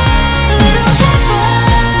 Little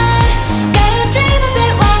heaven, gotta dream of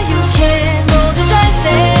it while you can. Roll the dice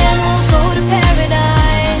and we'll go to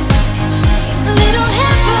paradise. Little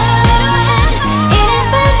heaven, ain't it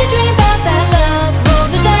fun to dream about that love? Roll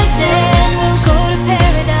the dice and we'll go to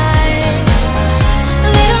paradise.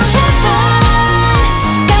 Little heaven,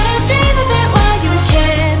 gotta dream of it while you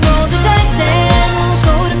can. Roll the dice and we'll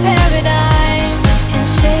go to paradise and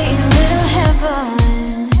stay in little heaven.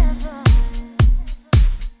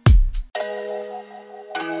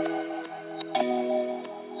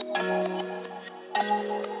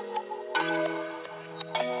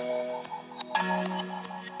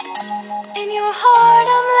 In your heart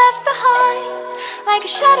I'm left behind, like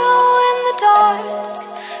a shadow in the dark,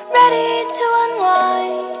 ready to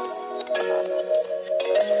unwind.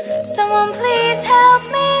 Someone please help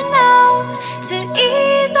me now to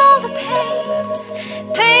ease all the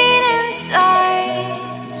pain inside.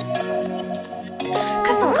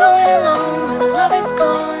 'Cause I'm going alone when the love is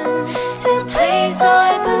gone, to a place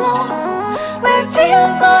I belong, where it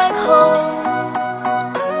feels like home.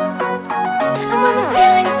 And when the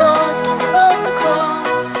feeling's lost and the roads are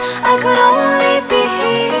crossed, I could only be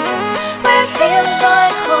here, where it feels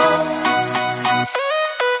like home.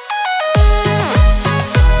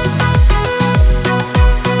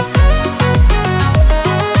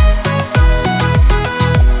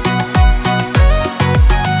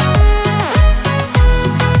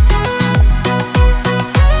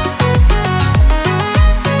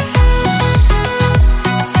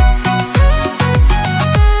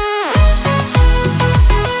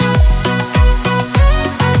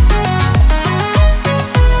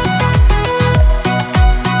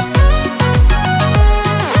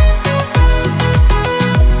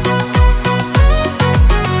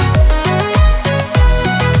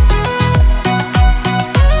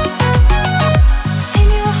 In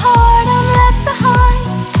your heart I'm left behind,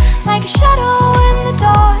 like a shadow in the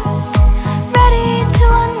dark, ready to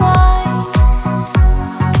unwind.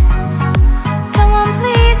 Someone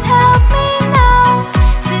please help me now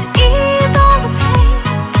to ease all the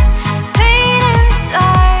pain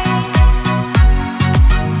inside.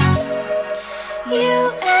 You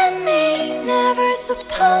and me, never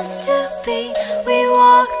supposed to be. We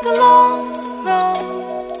walk the long road.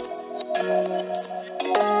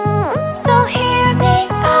 So hear me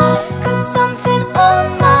out, got something on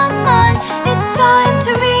my mind. It's time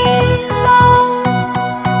to reload.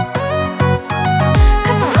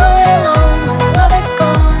 'Cause I'm going alone when the love is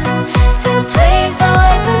gone, to a place I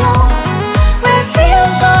belong, where it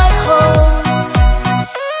feels like home.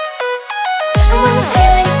 And when the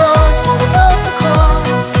feeling's lost and the roads are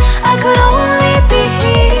crossed, I could only be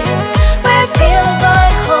here, where it feels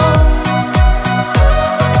like home.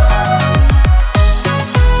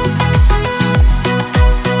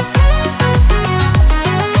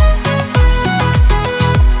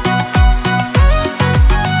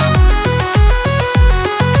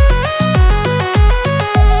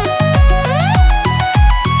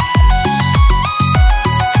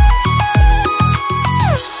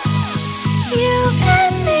 You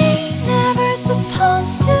and me, never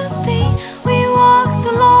supposed to be. We walk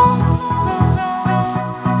the long road.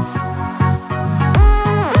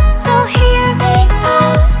 So hear me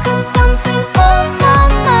out, got something on my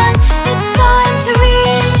mind. It's time to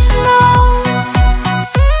reload.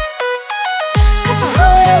 'Cause I'm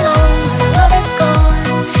going alone when the love is gone,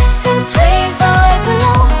 to a place I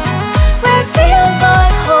belong, where it feels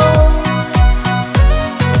like home.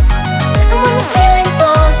 And when the feeling's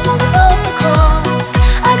lost and the roads are crossed,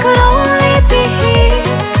 I could only be here,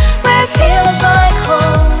 where it feels like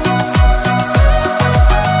home.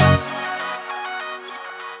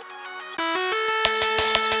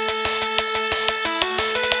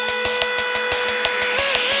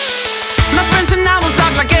 My friends and I will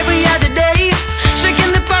talk like every other day,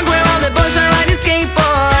 shaking the park where all the boys are riding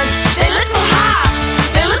skateboards. They look so hot,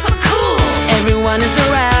 they look so cool. Everyone is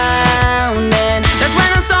around, and that's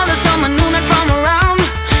when I saw that someone knew that from around.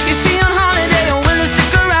 You see, on holiday, I will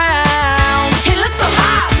stick around. He looks so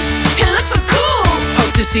hot, he looks so cool.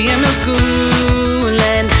 Hope to see him in school,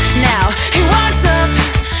 and now he walked up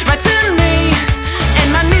right to me, and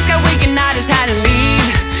my knees got weak and I just had to leave.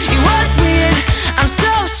 It was weird, I'm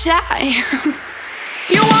so shy.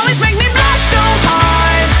 You always make me blush so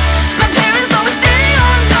hard. My parents always stay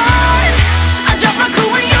on guard. I drop my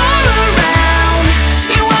cool when you're around.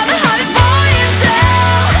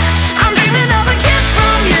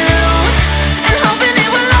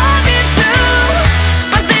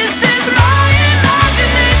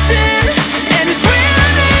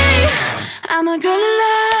 I'm a girl in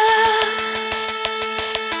love.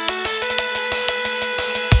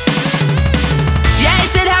 Yeah,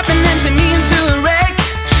 it did happen and to me into a wreck.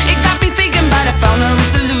 It got me thinking, but I found a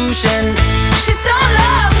resolution. She's so in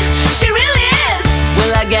love, she really is.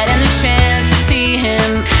 Will I get any chance to see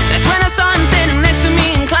him? That's when I saw him sitting next to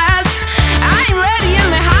me in class. I ain't ready and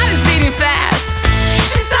my heart is beating fast.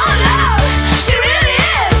 She's so in love, she really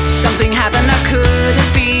is. Something happened, I couldn't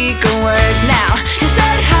speak a word. Now he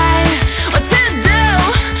said hi, what to do?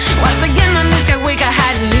 Once again my knees got weak, I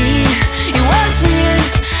had to leave. It was weird,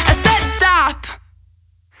 I said stop.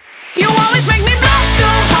 You always make me blush so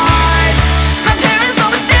hard. My parents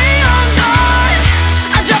always stay on guard.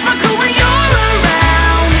 I drop my cool when you're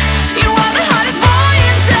around. You are the hottest boy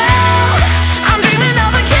in town. I'm dreaming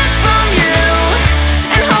of a kiss from you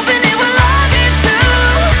and hoping it will all be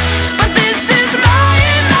true. But this is my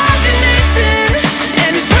imagination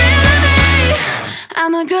and it's real to me.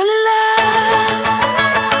 I'm a girl in love.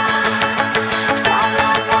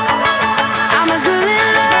 I'm a girl in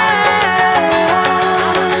love.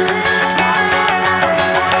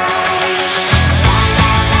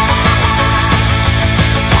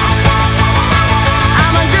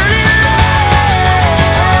 I'm a girl in love.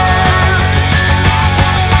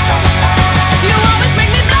 You always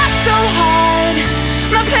make me blush so hard.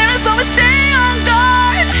 My parents always stay on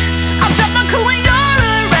guard. I'll drop my cool when you're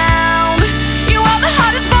around. You are the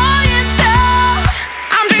hottest boy in town.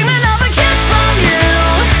 I'm dreaming of a kiss from you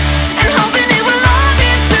and hoping it will all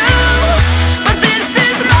be true. But this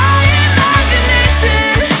is my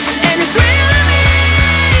imagination and it's real to me.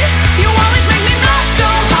 You always make me blush so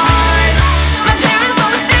hard. My parents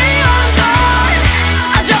always stay on guard.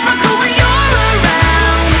 I drop my cool when you're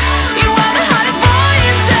around. You are the hottest boy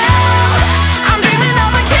in town. I'm dreaming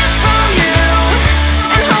of a kiss from you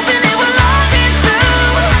and hoping it will all be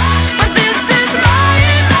true. But this is my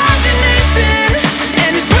imagination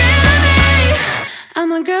and it's real to me.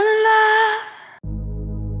 I'm a girl in love.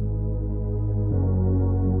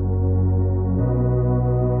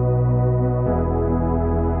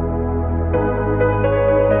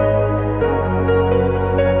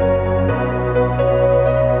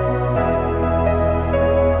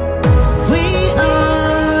 We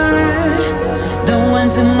are the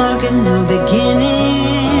ones who mark a new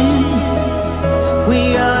beginning. We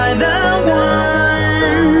are the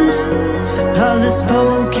ones of the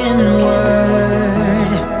spoken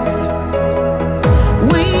word.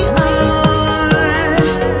 We are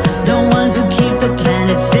the ones who keep the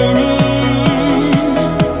planet spinning.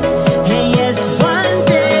 And yes, one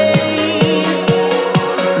day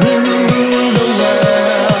we will rule the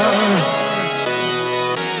world.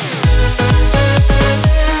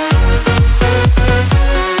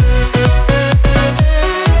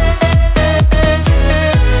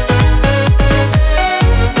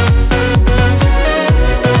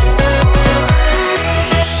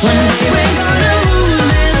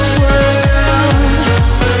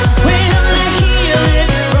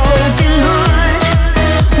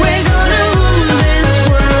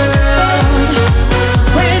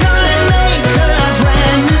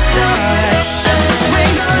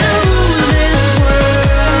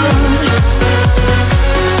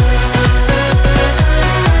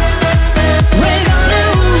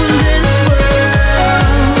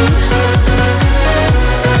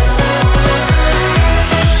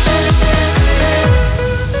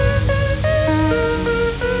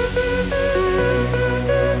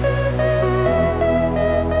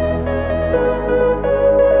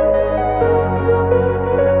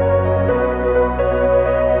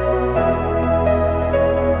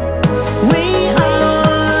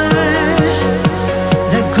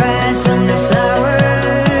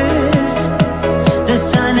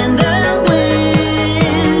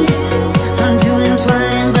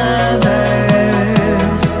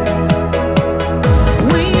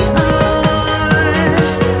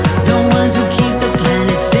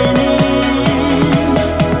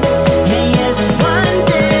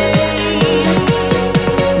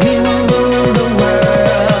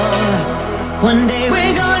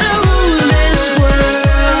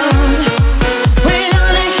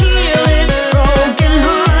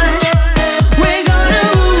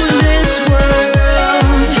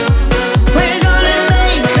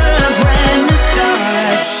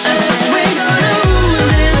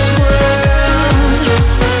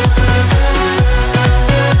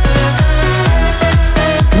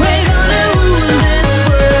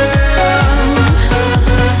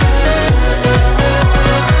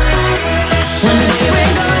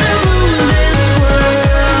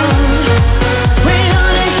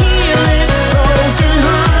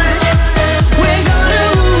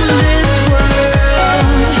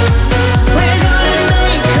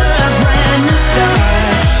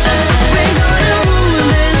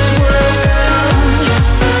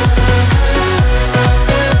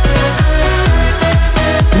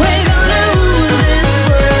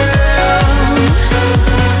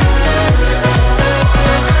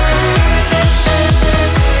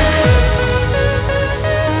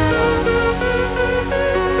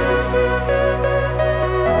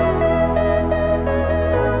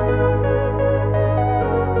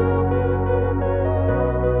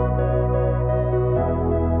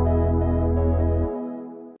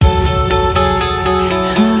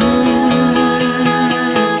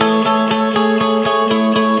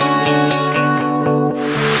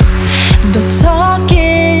 The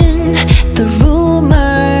talking, the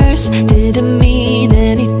rumors didn't mean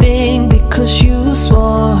anything because you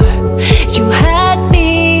swore you had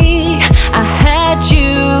me, I had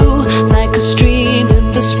you. Like a stream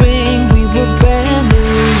in the spring, we were brand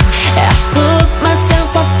new. I put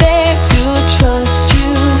myself up there to trust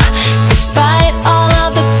you, despite all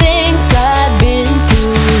of the things I'd been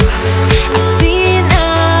through. I see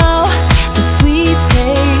now the sweet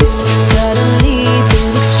taste suddenly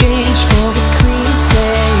been exchanged for a clean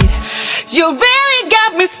slate. You really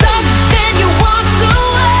got me stuck, then you walked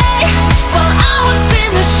away. While I was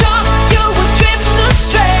in the shock, you would drift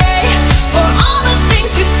astray. For all the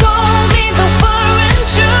things you told me that weren't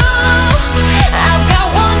true, I've got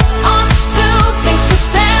one or two things to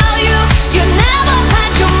tell you. You never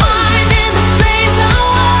had your mind in the place I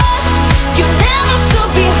was. You never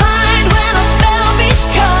stood behind when I fell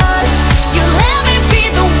because you let me be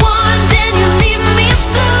the one, then you leave me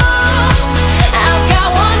blue. I've got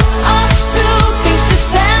one or two things to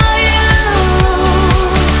tell you.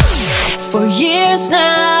 For years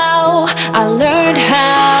now, I learned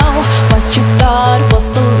how what you thought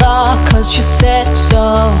was the law, cause you said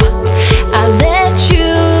so. I let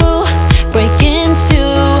you break into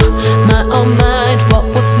my own mind. What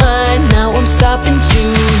was mine, now I'm stopping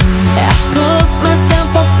you. I put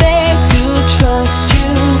myself up there to trust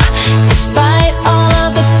you, despite all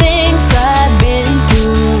of the things I've been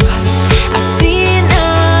through. I see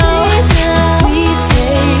now the sweet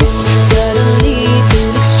taste suddenly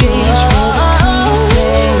been exchanged for the clean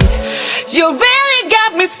slate. You really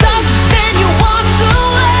got me stuck, then you walked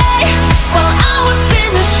away. While I was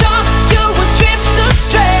in the shock, you would drift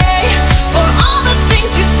astray. For all the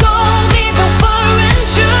things you told me that weren't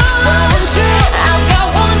true, I've got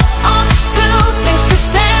one or two things to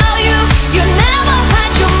tell you. You never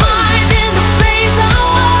had your mind in the place I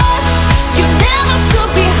was. You never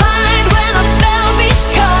stood behind when I fell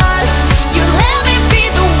because you let me be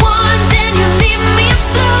the one, then you leave me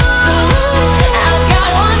blue. I've got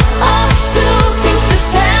one or two things to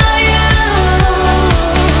tell you.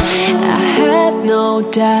 I had no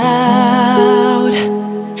doubt,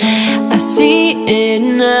 I see it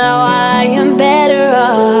now, I am better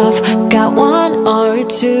off. Got one or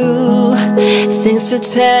two things to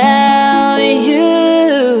tell you.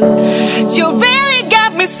 You really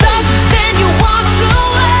got me stuck, then you walked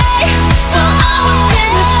away. While I was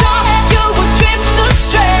in the shock, you would drift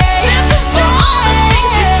astray. For all the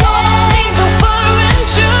things you told me that weren't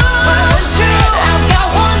true, I've got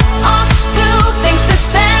one or two things to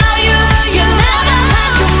tell you. You never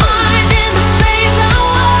had your mind in the place I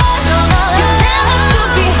was. You never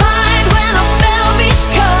stood behind when I fell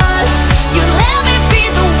because you let me be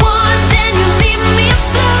the one, then you leave me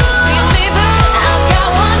blue. I've got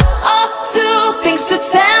one or two things to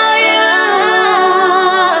tell you.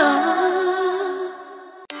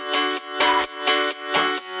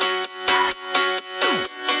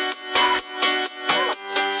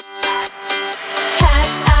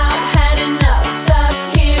 Cash out, had enough, stuck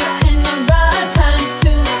here in my rut, time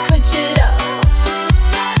to switch it up.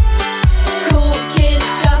 Cool kids,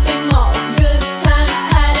 shopping malls, good times,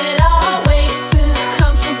 had it all, way too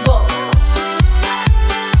comfortable.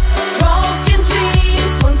 Broken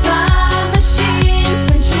dreams, one-time machines,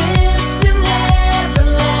 and trips to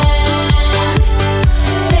Neverland.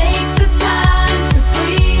 Take the time to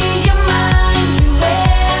free your mind, do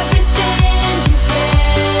everything you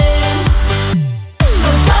can. So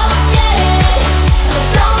don't get it,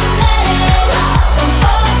 don't let it, don't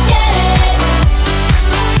forget it.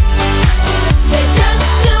 They just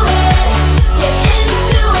do it, get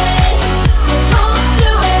into it, pull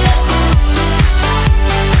through it.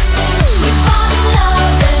 We fall in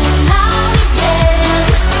love and out again.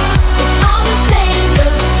 It's all the same, the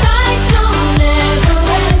cycle never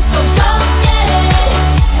ends. So don't get it,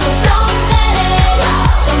 don't let it,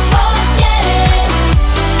 don't forget it.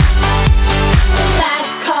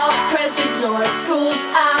 Last call, press ignore. School's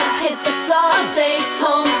out, hit the floor, stays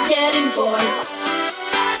home, getting bored.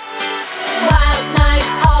 Wild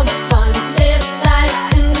nights, all the fun, live life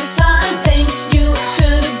in the sun, things you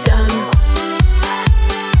should have done.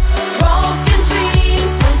 Broken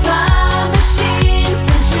dreams, one-time machines,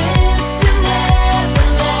 and trips to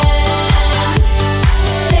Neverland.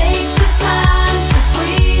 Take the time to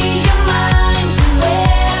free your mind, do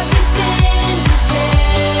everything you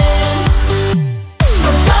can. So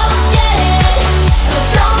don't get it,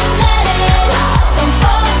 don't let it, don't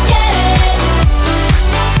forget it.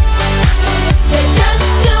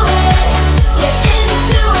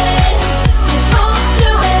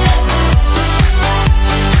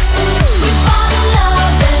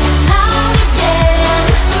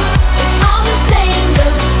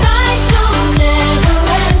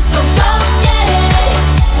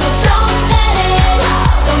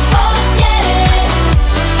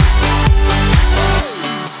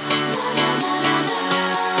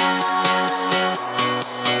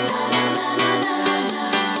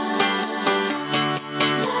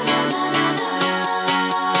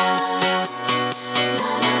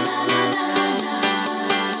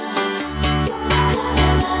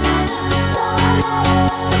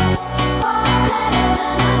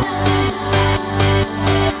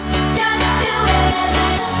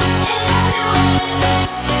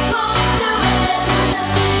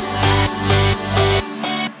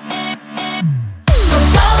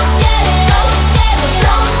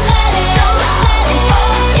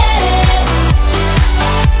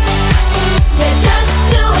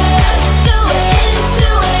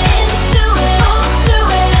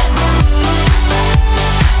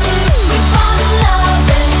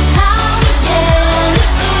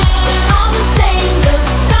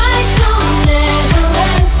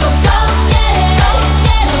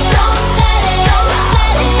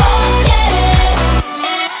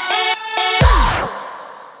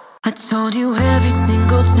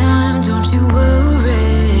 don't you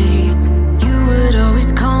worry. You would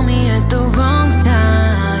always call me at the wrong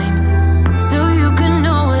time, so you could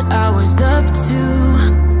know what I was up to.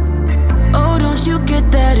 Oh, don't you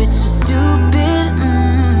get that it's just stupid?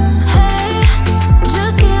 Hey,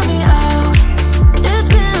 just hear me out. It's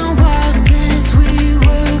been a while since we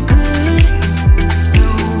were good, so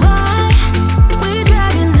why we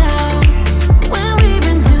dragging out when we've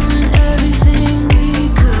been doing everything we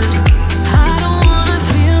could? I don't wanna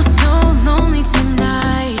feel so lonely tonight.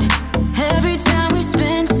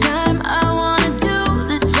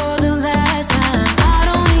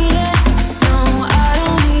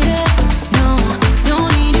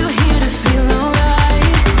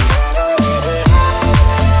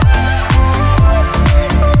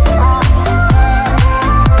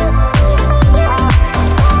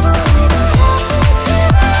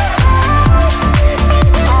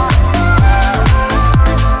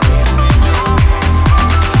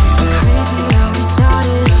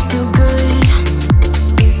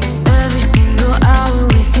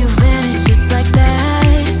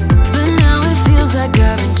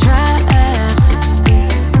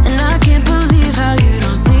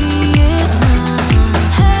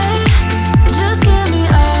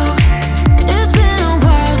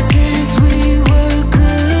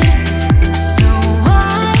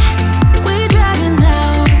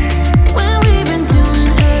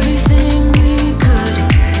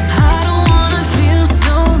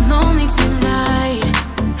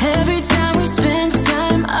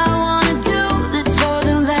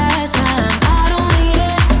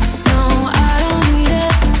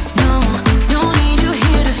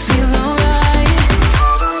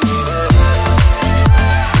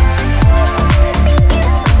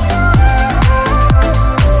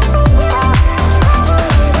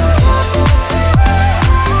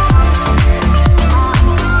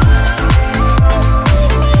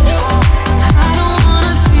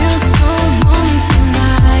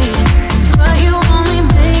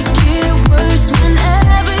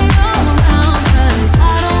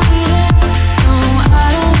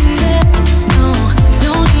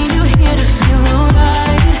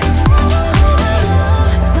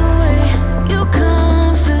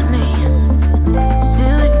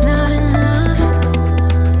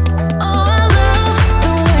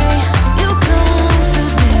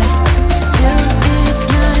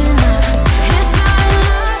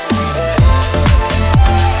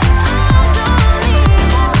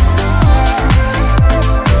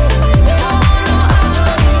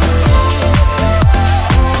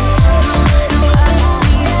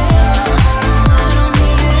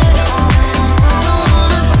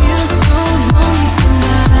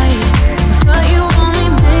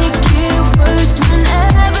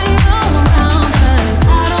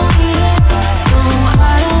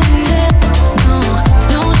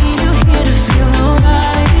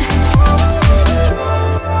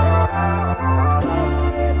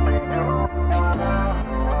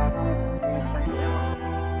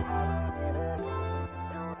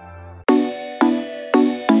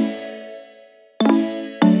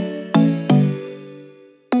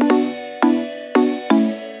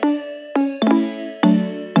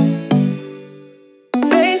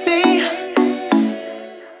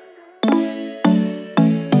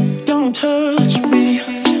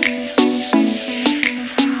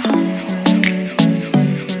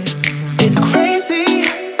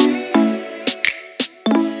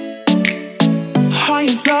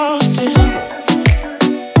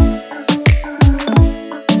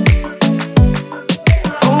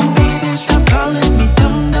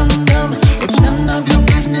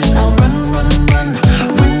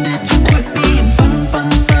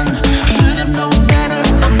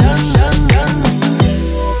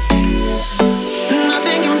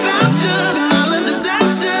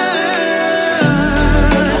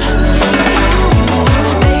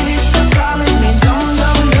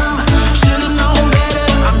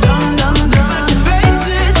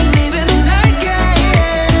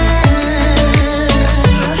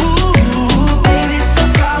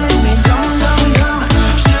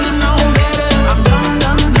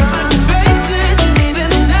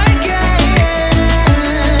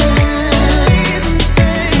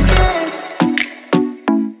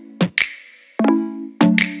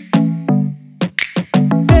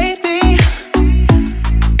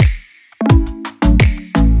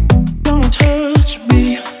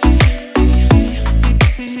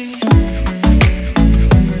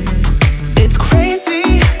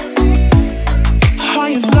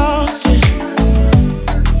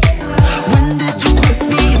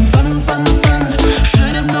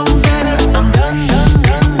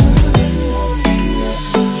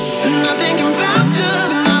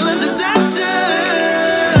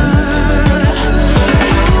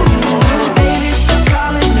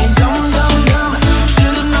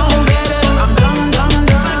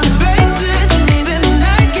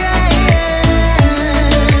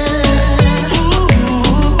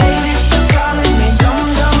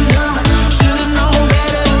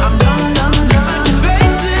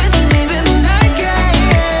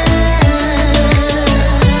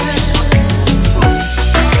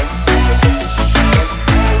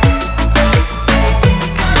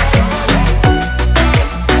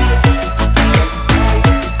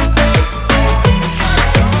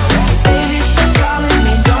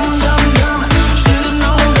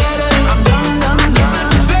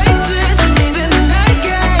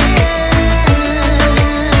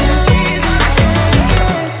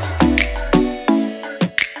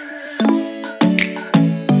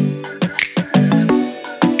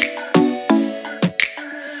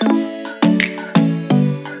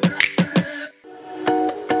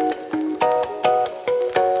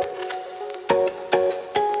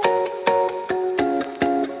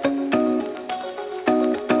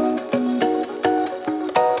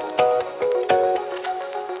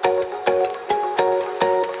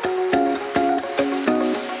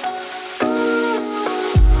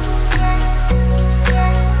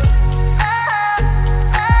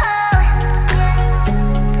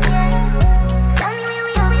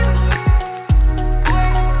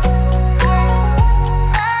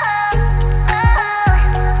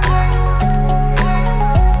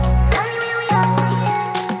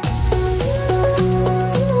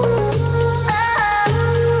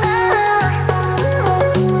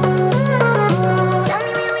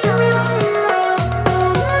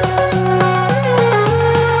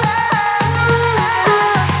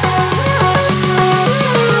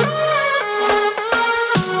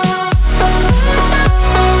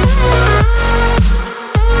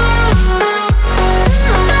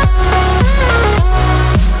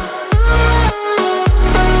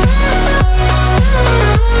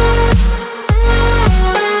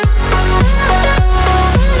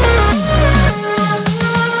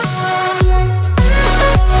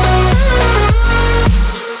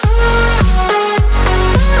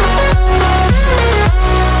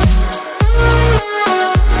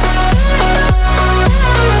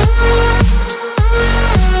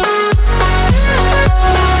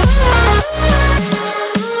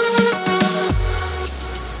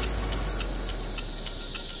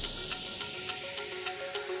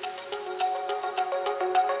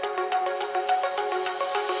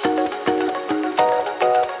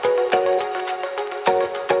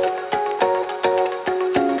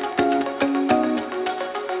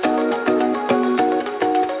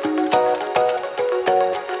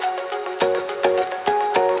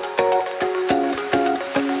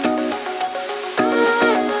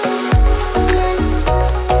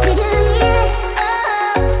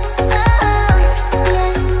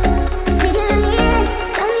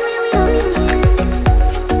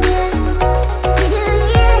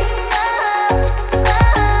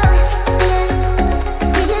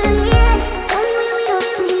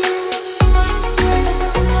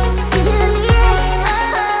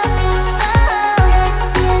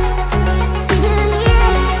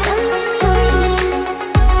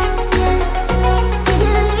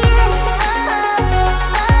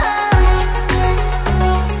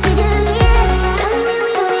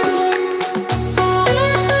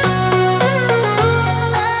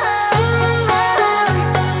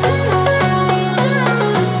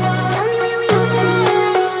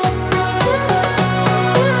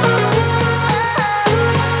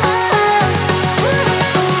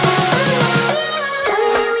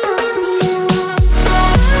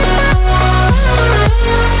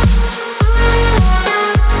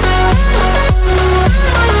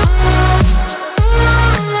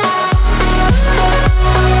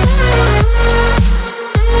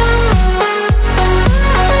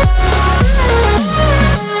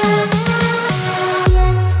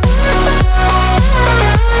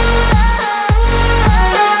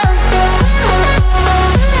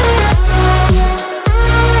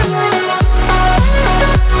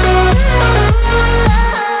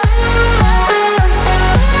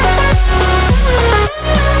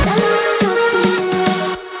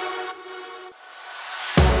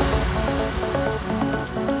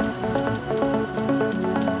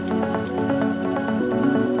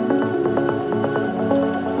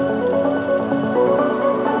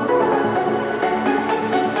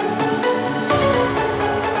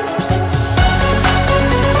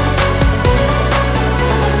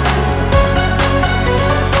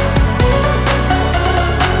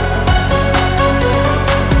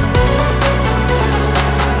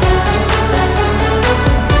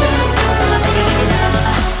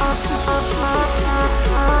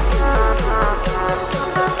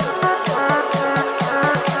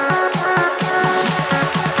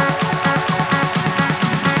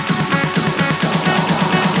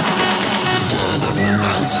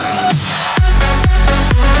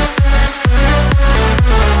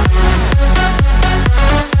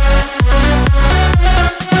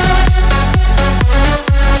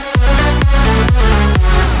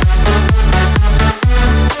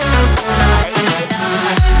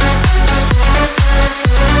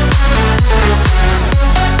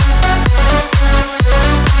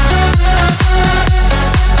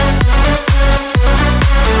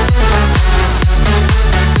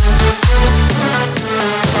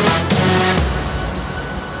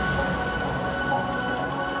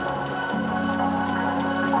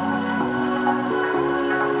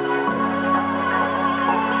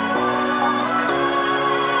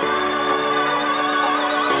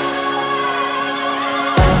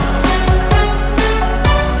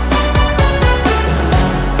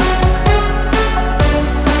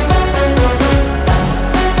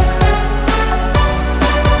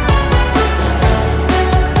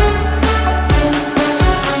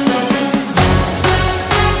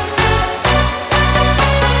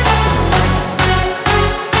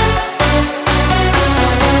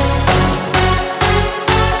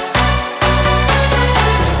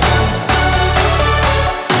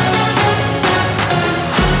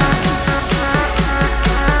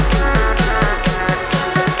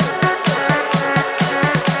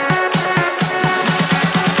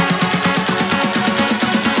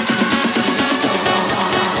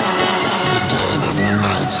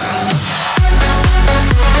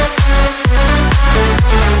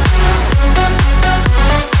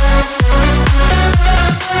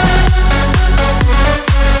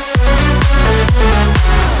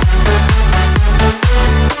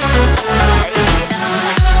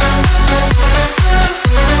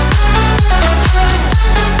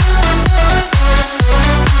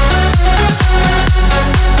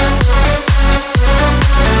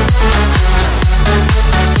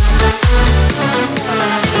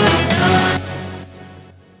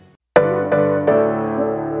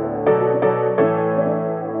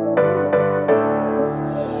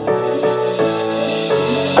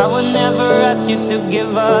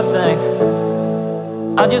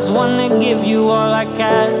 I just wanna give you all I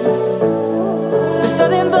can. There's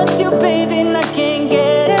something about you, baby, and I can't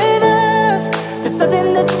get enough. There's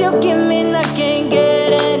something that you give me and I can't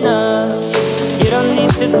get enough. You don't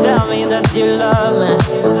need to tell me that you love me.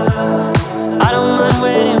 I don't mind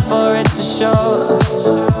waiting for it to show.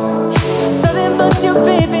 Something about you,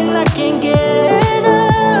 baby, and I can't get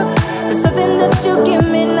enough. There's something that you give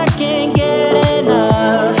me and I can't get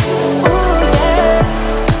enough. Ooh yeah,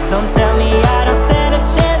 don't tell me I don't stand a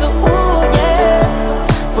chance. Ooh yeah,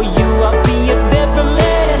 for you I'll be a different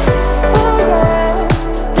man. Ooh yeah,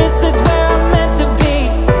 this is where I'm meant to be.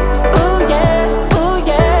 Ooh yeah, ooh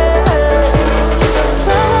yeah.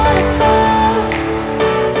 So I wanna start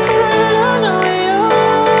an illusion with you.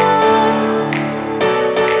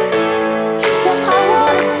 Yeah, I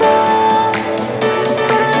wanna start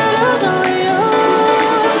an illusion with you.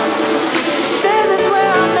 This is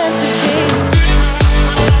where I'm meant to be.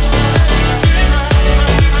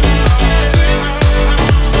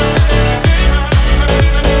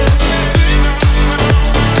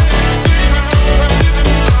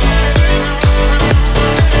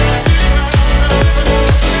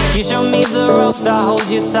 You show me the ropes, I hold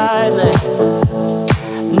you tightly.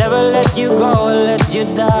 Never let you go or let you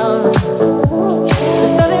down.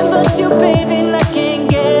 There's something about you, baby, and I can't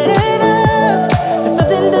get enough. There's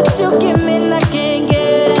something that you give me and I can't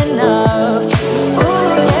get enough.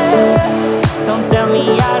 Ooh yeah, don't tell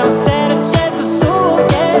me I don't stand a chance. 'Cause ooh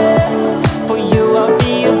yeah, for you I'll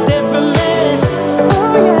be a different man.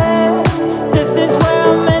 Ooh yeah, this is where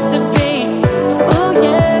I'm meant to be. Ooh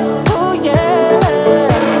yeah, ooh yeah.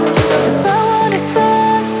 'Cause I wanna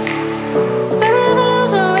start an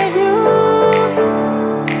illusion with you.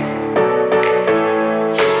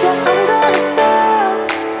 Yeah, I'm gonna start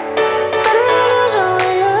an illusion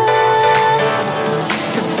with you.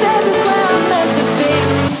 'Cause this is where I'm meant to be.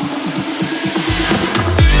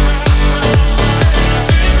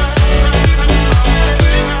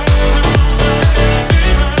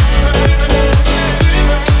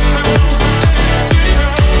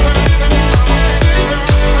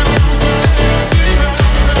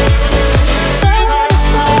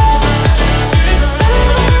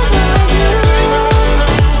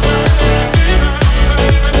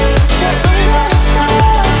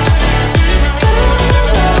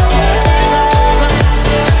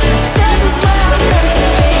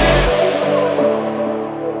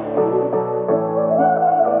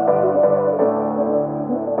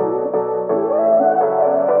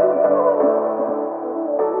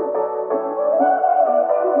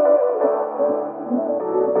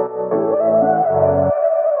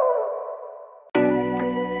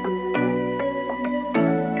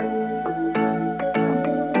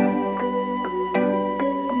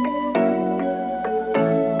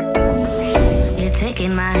 You're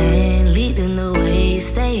taking my hand, leading the way,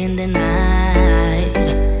 staying the night.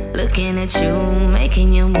 Looking at you,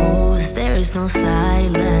 making your moves, there is no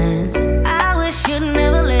silence. I wish you'd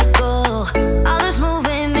never let go. All this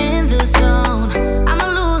moving in the zone, I'ma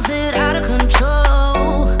lose it out of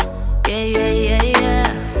control. Yeah, yeah, yeah, yeah.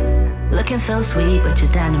 Looking so sweet, but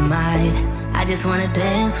you're dynamite. I just wanna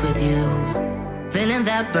dance with you. Feeling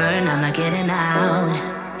that burn, I'm not getting out.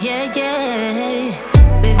 Yeah, yeah.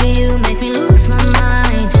 Baby, you make me lose my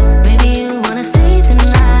mind. Maybe you wanna stay the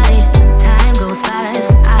night. Time goes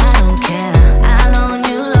fast, I don't care. I've known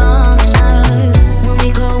you long enough. When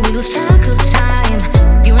we go, we lose track of time.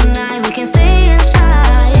 You and I, we can stay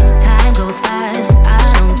inside. Time goes fast, I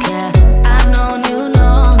don't care. I've known you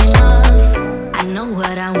long enough. I know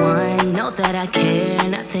what I want, know that I care.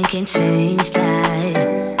 Nothing can change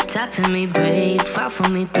that. Talk to me, babe, fall for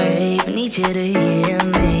me, babe. Need you to hear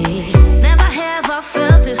me. Never have I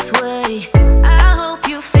felt this way. I hope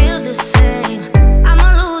you feel the same. I'ma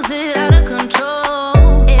lose it out of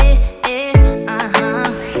control.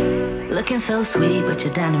 Looking so sweet, but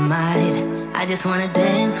you're dynamite. I just wanna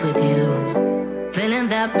dance with you. Feeling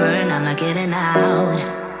that burn, I'm not getting out.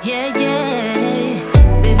 Yeah, yeah.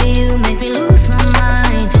 Baby, you make me lose my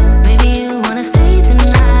mind. Maybe you wanna stay the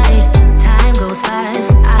night. Time goes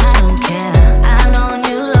fast, I don't care. I've known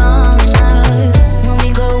you long enough. When we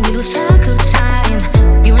go, we lose track of time.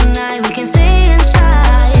 You and I, we can stay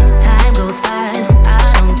inside. Time goes fast, I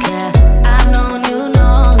don't care. I've known you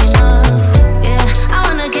long enough. Yeah, I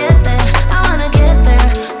wanna get there, I wanna get there.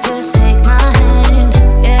 Just take my hand.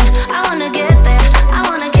 Yeah, I wanna get there, I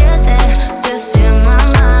wanna get there. Just in my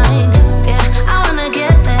mind. Yeah, I wanna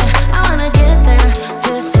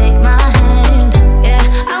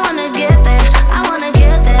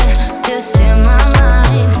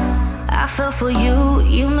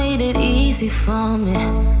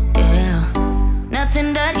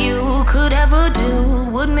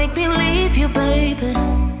make me leave you, baby.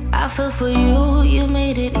 I feel for you, you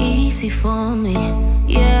made it easy for me,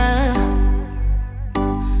 yeah.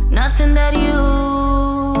 Nothing that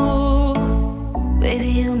you, baby,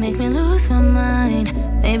 you make me lose my mind.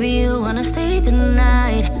 Maybe you wanna stay the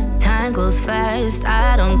night. Time goes fast,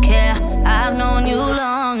 I don't care. I've known you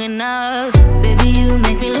long enough. Baby, you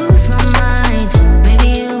make me lose my mind.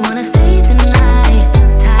 Maybe you wanna stay the night.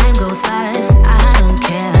 Time goes fast, I don't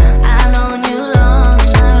care. I've known you long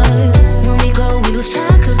enough. When we go, we lose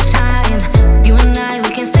track of time. You and I,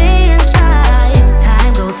 we can stay inside.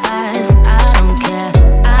 Time goes fast, I don't care.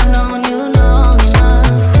 I've known you long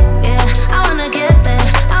enough. Yeah, I wanna get there,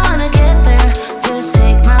 I wanna get there. Just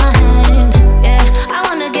take my hand. Yeah, I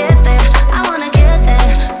wanna get there, I wanna get there.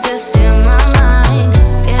 Just in my mind.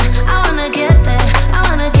 Yeah, I wanna get there, I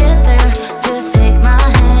wanna get there. Just take my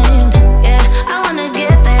hand. Yeah, I wanna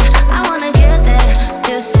get there, I wanna get there.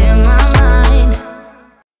 Just in my mind.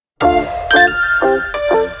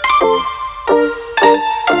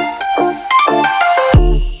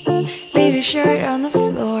 Leave your shirt on the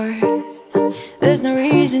floor. There's no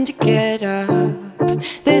reason to get up.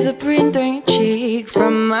 There's a print on your cheek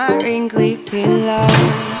from my wrinkly pillow.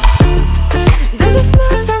 There's a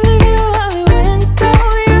smell from the view on the window.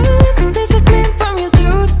 Your lips taste like mint from your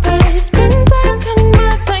toothpaste. Spend time counting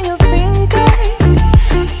marks on your fingers.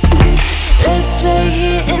 Let's lay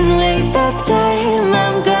here and waste our time.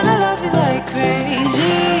 I'm gonna love you like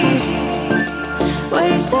crazy.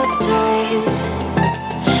 Waste our time.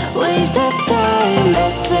 Waste that time.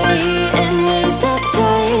 Let's lay here and waste that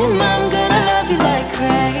time. I'm gonna love you like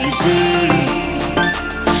crazy.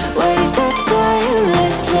 Waste that time.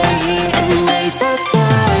 Let's lay here and waste that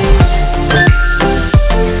time.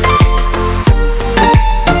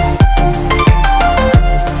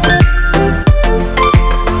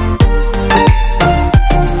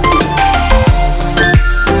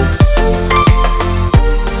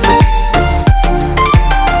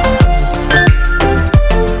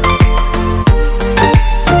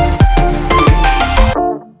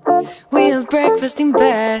 We have breakfast in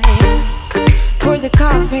bed. Pour the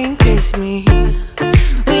coffee and kiss me.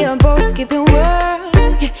 We are both skipping work.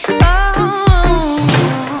 Oh,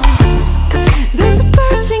 there's a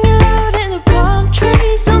bird singing loud in the palm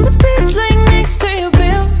trees on the beach, laying next to your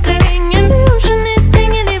building, and the ocean is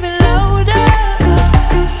singing even louder.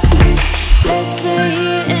 Let's lay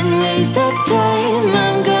here and waste that time.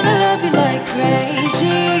 I'm gonna love you like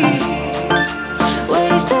crazy.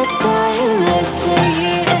 Waste that time. Let's lay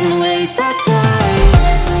here and waste that time.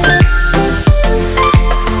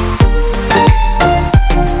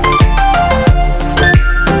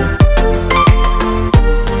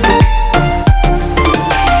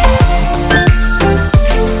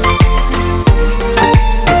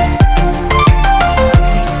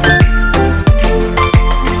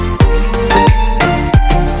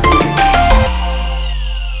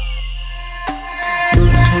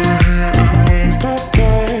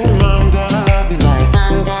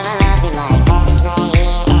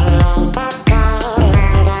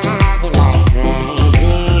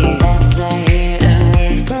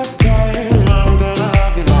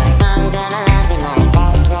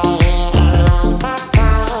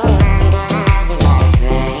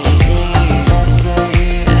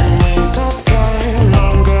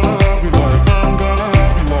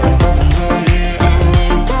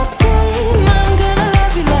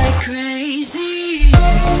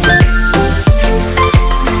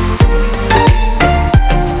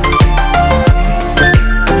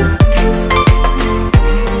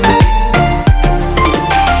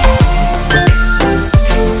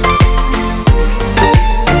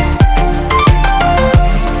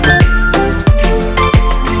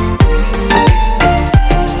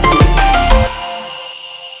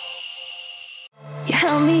 You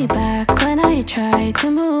held me back when I tried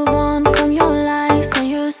to move on from your life. So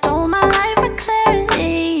you stole my life with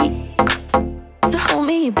clarity. So hold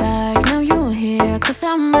me back, now you're here. Cause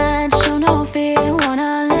I'm mad, show no fear.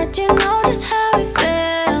 Wanna let you know just how it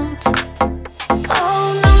felt.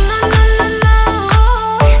 Oh no, no, no, no, no.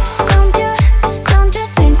 Don't you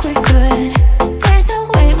think we're good? There's no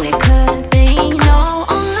way we could be. No,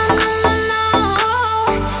 oh no, no, no, no.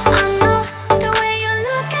 I know the way you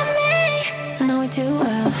look at me, I know it too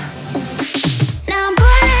well. Now I'm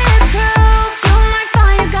bulletproof.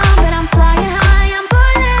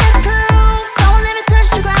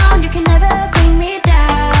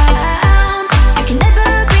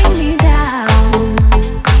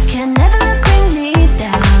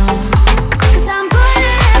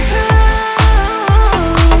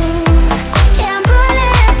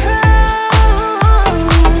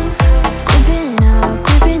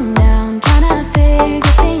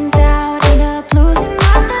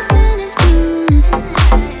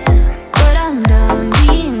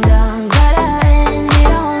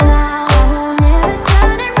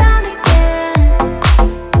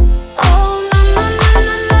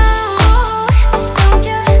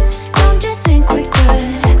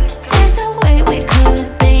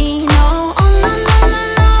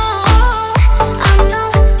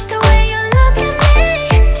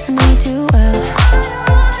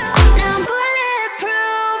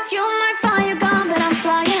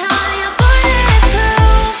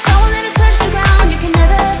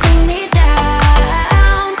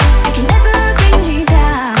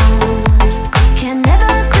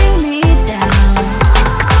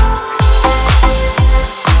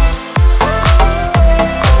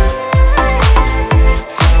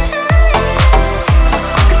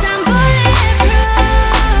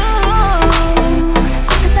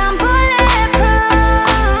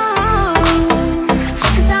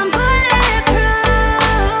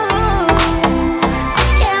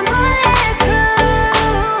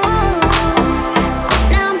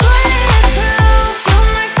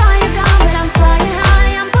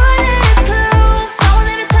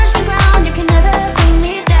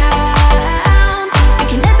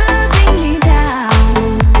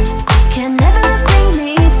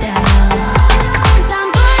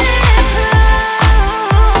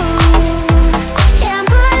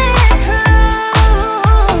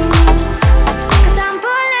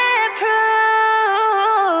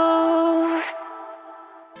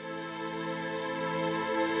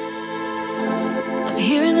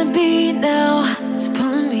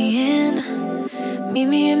 Meet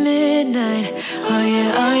me at midnight, oh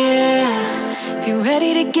yeah, oh yeah. If you're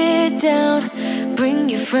ready to get down, bring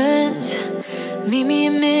your friends. Meet me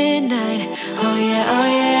at midnight, oh yeah, oh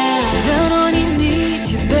yeah. Down on your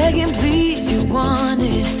knees, you're begging, please, you want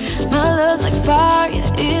it. My love's like fire,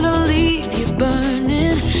 yeah, it'll leave you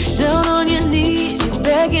burning. Down on your knees, you're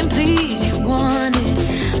begging, please, you want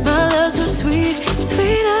it. My love's so sweet,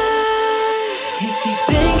 sweeter. If you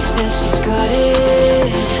think that you got it,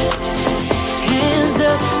 hands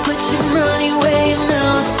up, put your money where your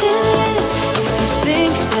mouth is. If you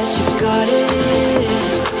think that you got it,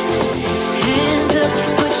 hands up,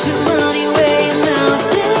 put your money where your mouth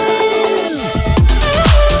is.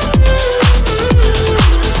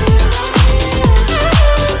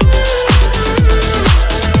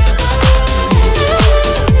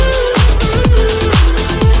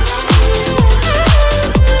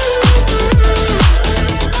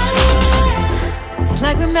 It's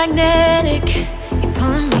like we're magnetic, you're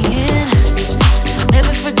pulling me in. I'll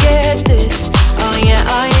never forget this, oh yeah,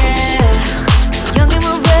 oh yeah. Young and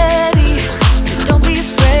we're ready, so don't be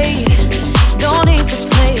afraid. Don't hate the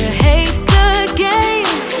player, hate the game.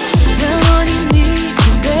 Down on your knees,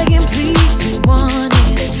 you're begging, please, you want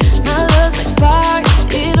it. My love's like fire,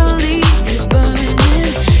 it'll leave you burning.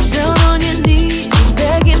 Down on your knees, you're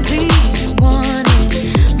begging, please, you want it.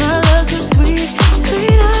 My love's so sweet,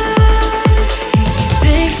 sweeter. If you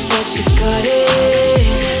think that you got it,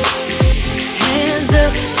 hands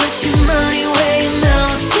up, put your money where your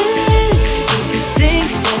mouth is. If you think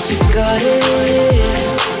that you got it,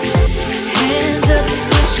 hands up,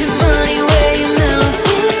 put your money where your mouth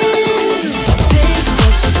is. If you think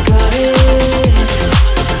that you got it,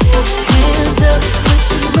 hands up, put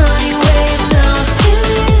your money where your mouth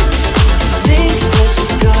is. If you think that you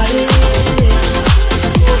got it,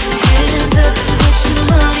 hands up, put your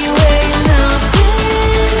money where your mouth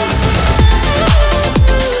is.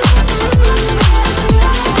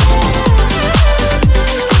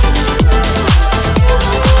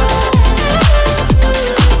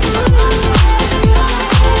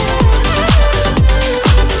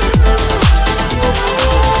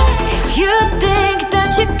 If you think that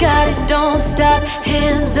you got it, don't stop.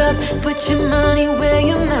 Hands up, put your money where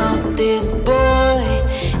your mouth is, boy.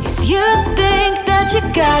 If you think that you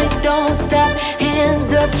got it, don't stop.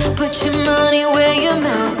 Hands up, put your money where your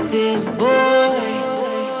mouth is, boy.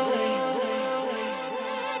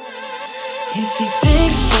 If you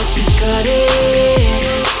think that you got it,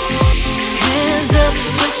 hands up,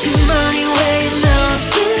 put your money where your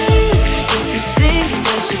mouth is. If you think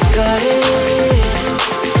that you got it,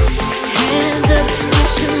 hands up, put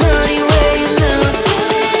your money where your mouth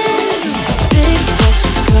is. If you think that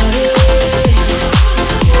you got it,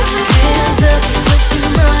 hands up, put your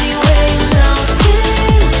money where your mouth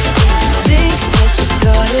is. If you think that you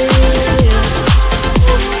got it,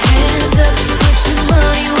 hands up, put your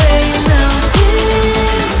money where your mouth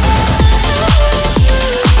is.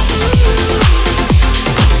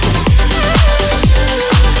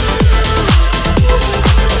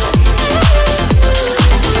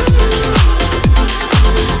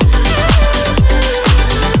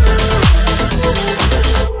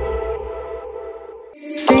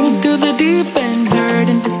 Sink to the deep end, hurt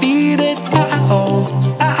and defeated. Oh,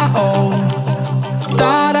 oh.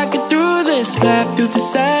 Thought I could do this, laugh through the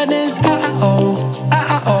sadness. Oh,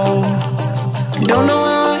 oh. Don't know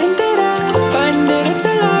how I ended up, I ended up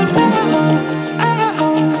so lost. Oh,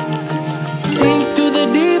 oh. Sink to the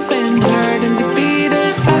deep end, hurt and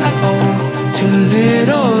defeated. Oh, too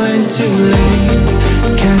little and too late.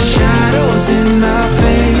 Cast shadows in my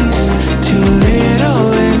face. Too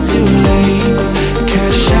little and too late.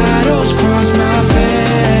 Cast shadows cross my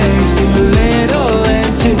face. Too little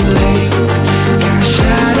and too late. Cast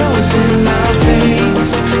shadows in my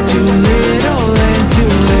face. Too little and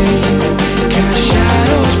too late. Cast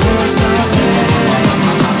shadows cross my face.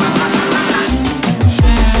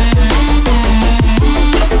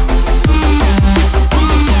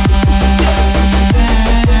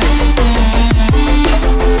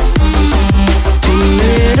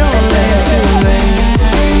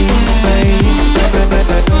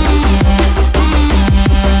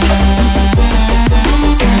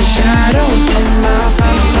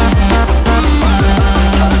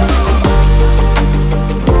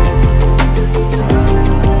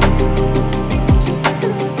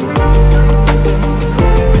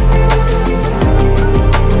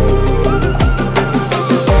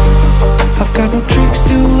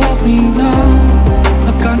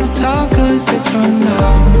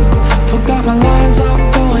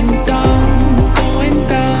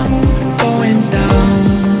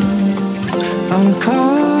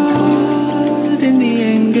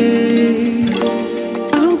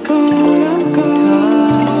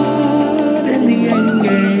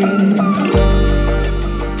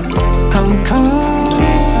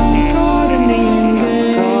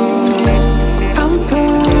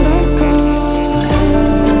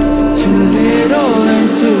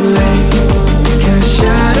 too late. Cast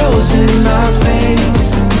shadows in my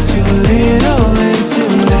face. Too little and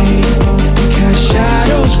too late. Cast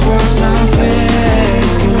shadows cross my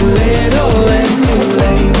face. Too little and too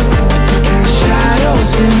late. Cast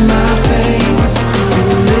shadows in my face.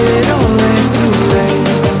 Too little and too late.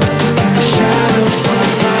 Cast shadows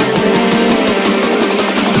cross my face.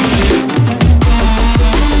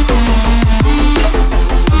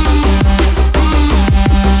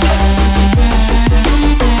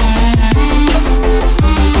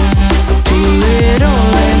 Too little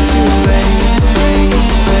and too late.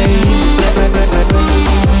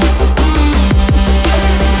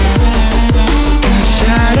 Got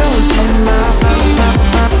shadows in my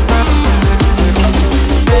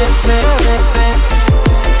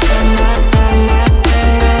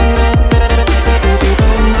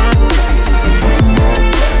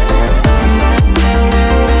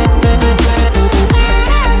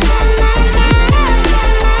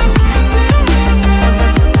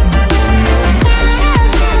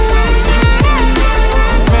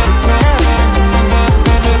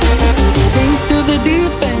sink through the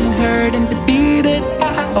deep end, hurt and defeated.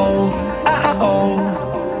 Oh.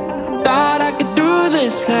 Thought I could do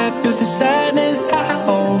this, laugh through the sadness.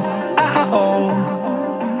 Oh.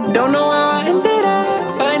 Don't know how I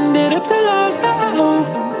ended up so lost.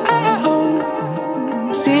 Oh.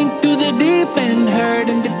 Sink through the deep end, hurt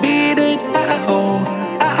and defeated. Oh.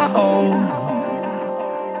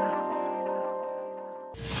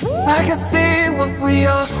 I can see what we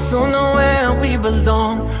are, don't know where we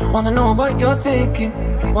belong. Wanna know what you're thinking,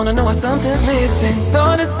 wanna know if something's missing.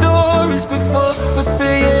 Started stories before, but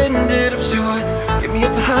they ended up short. Get me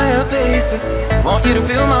up to higher places, want you to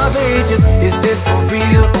fill my pages. Is this for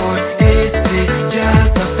real or is it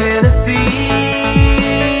just a fantasy?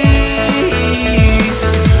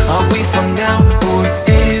 Are we for now or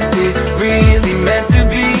is it really meant to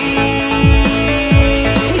be?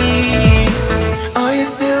 Are you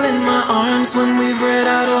still in my arms when we've read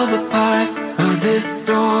out all the parts of this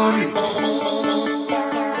story?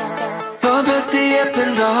 Far past the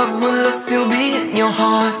epilogue, will I still be in your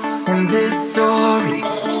heart in this story?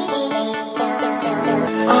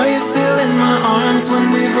 Are you still in my arms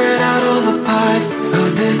when we've read out all the parts of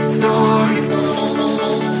this story?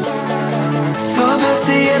 Far past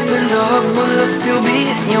the epilogue, will I still be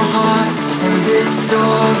in your heart in this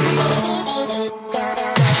story?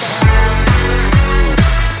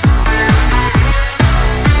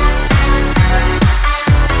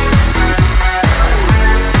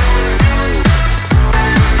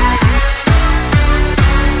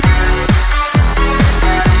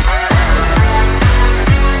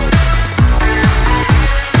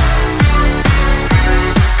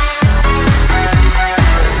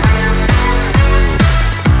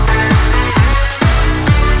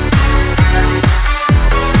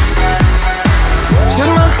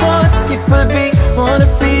 Should my heart skip a beat? Wanna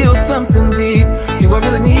feel something deep? Do I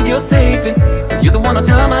really need your saving? You're the one on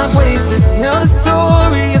time I've wasted. Now the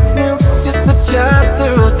story is new, just a chapter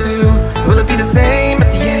or two. Will it be the same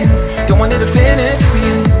at the end? Don't want it to finish if we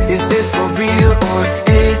end. Is this for real or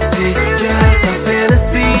is it just a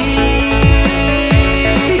fantasy?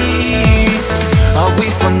 Are we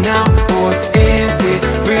for now or is it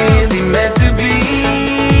really meant to be?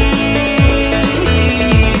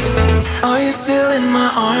 Are you still in my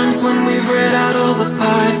arms when we've read out all the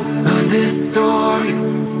parts of this story?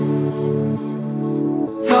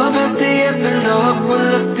 Far past the epilogue,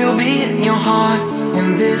 will I still be in your heart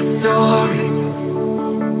in this story?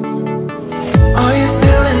 Are you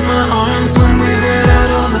still in my arms when we've read out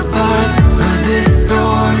all the parts of this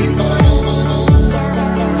story?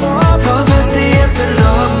 Far past the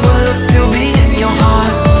epilogue, will I still be in your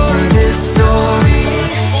heart in this story?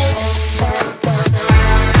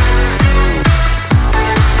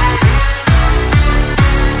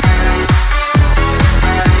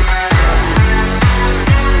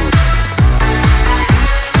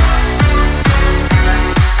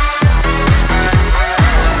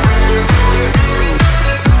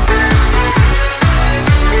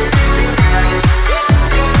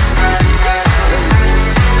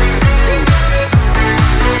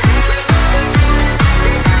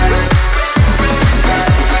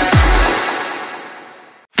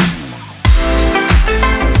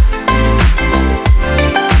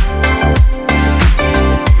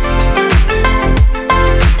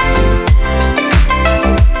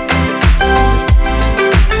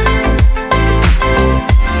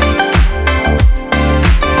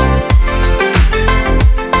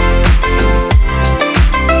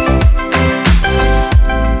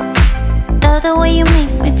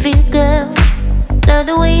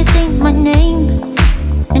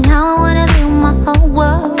 whole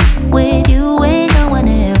world with you and no one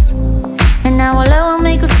else. And now our love will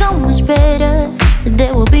make us so much better.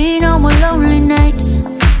 There will be no more lonely nights.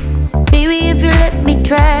 Baby, if you let me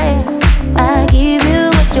try, I'll give you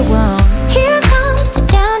what you want. Here comes the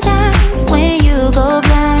down times when you go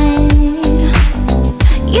blind.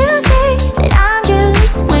 You say that I'm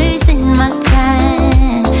just wasting my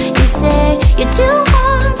time. You say you're too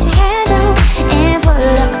hard to handle and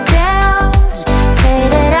full of doubts. Say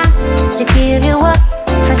that I should give you up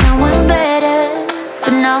for someone better.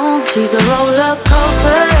 But no, she's a roller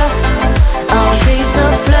coaster. Oh, she's a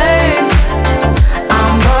flame.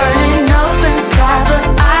 I'm burning up inside, but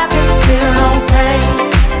I can feel no pain.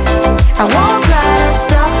 I won't try to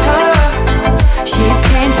stop her, she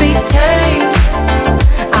can't be tamed.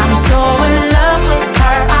 I'm so in love with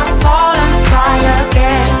her, I fall and try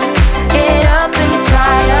again. Get up and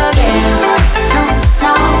try again. No,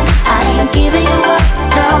 no, I ain't giving you up,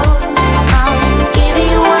 no. I'm giving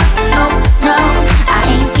you up, no, no. I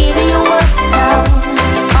ain't giving you up, no.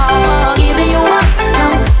 Oh, giving you up, no,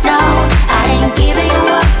 no. I ain't giving you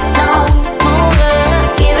up, no. Oh, girl,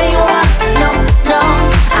 giving you up, no, no.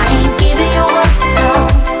 I ain't giving you up, no.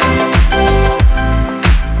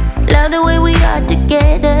 Love the way we are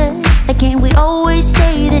together. Like, can't we always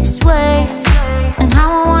stay this way? And how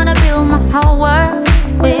I wanna build my whole world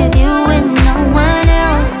with you and no one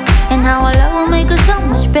else. And how our love will make us so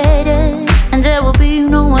much better. And there will be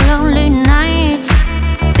no more lonely nights.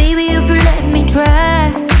 Baby, if you let me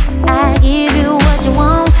try, I give you what you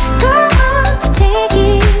want. Girl, I'll take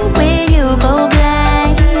you where you go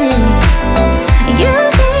blind. You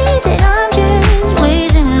say that I'm just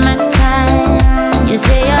wasting my time. You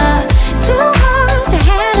say you're too hard to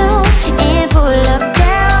handle and full of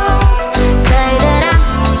doubts. Say that I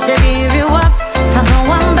should give you up for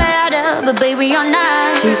someone better, but baby, you're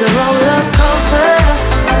not. She's a roller coaster.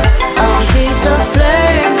 Oh, she's a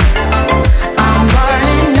flame. I'm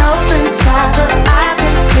burning up inside, but I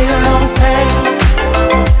can feel no pain.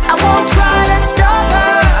 I won't try to stop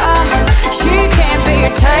her, she can't be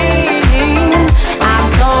tamed. I'm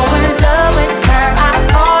so in love with her, I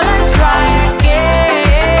fall and try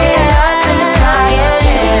again. Try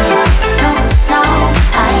again. No, no,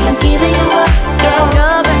 I ain't giving you up. Get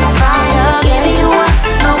up and try again. Giving you up,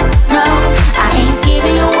 no, no, I ain't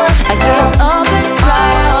giving you up. I get up and try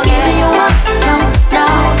again. Giving you up, no, no,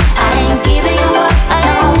 I ain't giving you up. I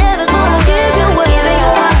ain't never gonna give you up. Giving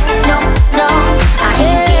you up, no, no, I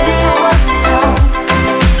ain't giving you up, no.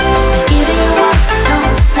 Giving you up, no,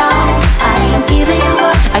 no, I ain't giving you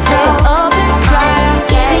up. I get up and try.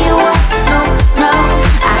 Giving you up, no, no,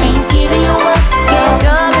 I ain't giving you up. Get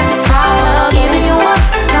up and try. Giving you up,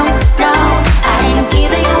 no, no, I ain't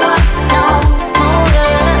giving you up, no. Oh,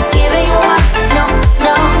 girl, giving you up, no,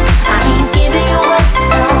 no, I ain't giving you up,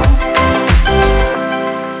 no.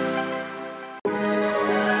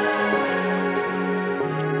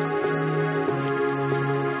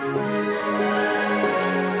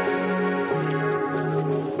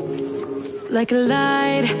 Like a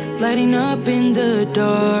light, lighting up in the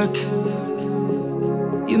dark.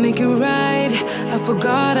 You make it right, I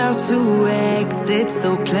forgot how to act. It's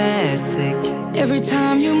so classic. Every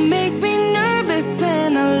time you make me nervous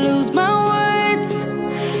and I lose my words.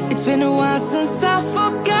 It's been a while since I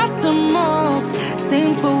forgot the most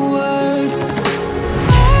simple words.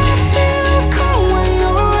 I feel calm when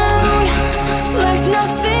you're around, like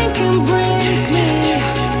nothing can break me.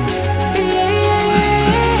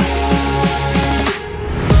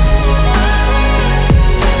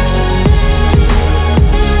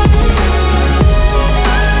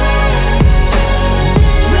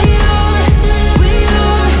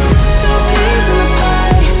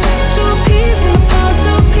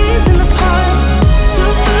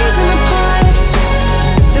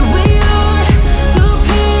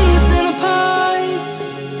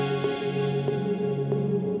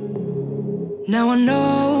 Now I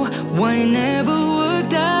know why it never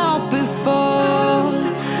worked out before.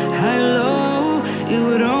 High low, it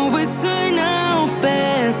would always turn out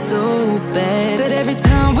bad, so bad. But every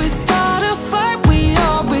time we start a fight, we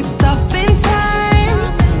always stop in time.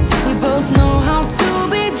 We both know how to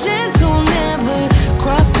be gentle, never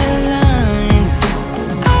cross the line.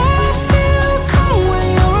 I feel calm when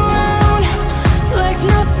you're around, like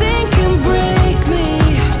nothing can break me.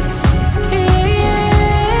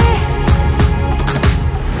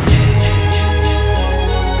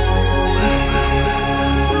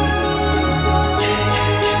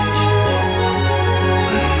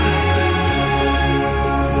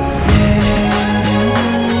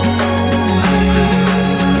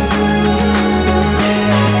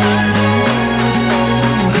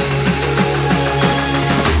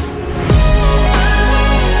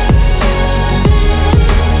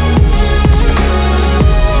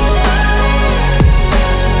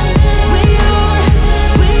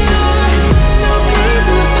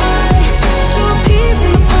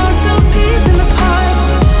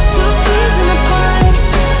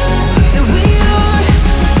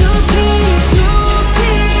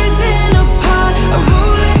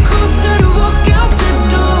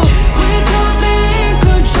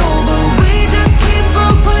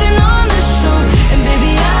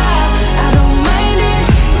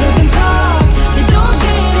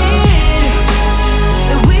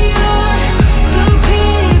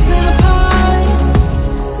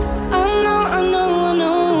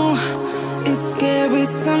 scary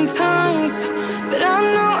sometimes, but I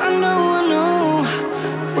know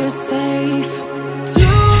we're safe.